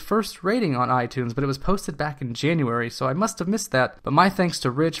show's first rating on iTunes, but it was posted back in January, so I must have missed that. But my thanks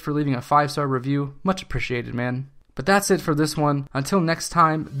to Rich for leaving a 5-star review. Much appreciated, man. But that's it for this one. Until next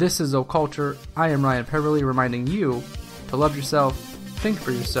time, this is OCCULTURE. I am Ryan Peverly reminding you to love yourself, think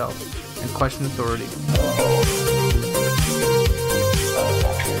for yourself, and question authority.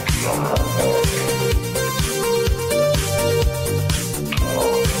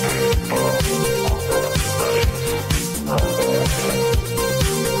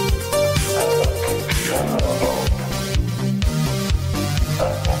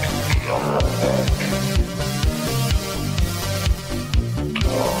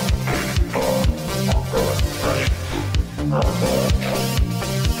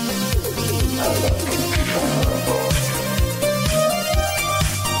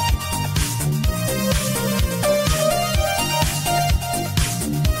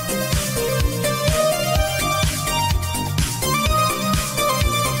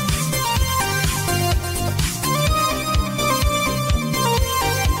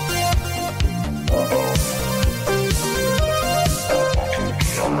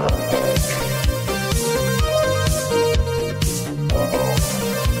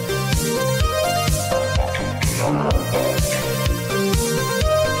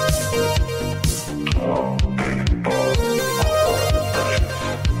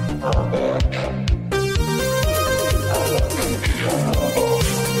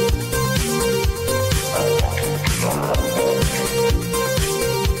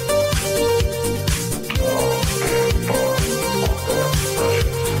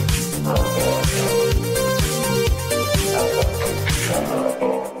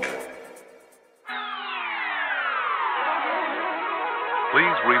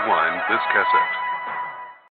 Please rewind this cassette.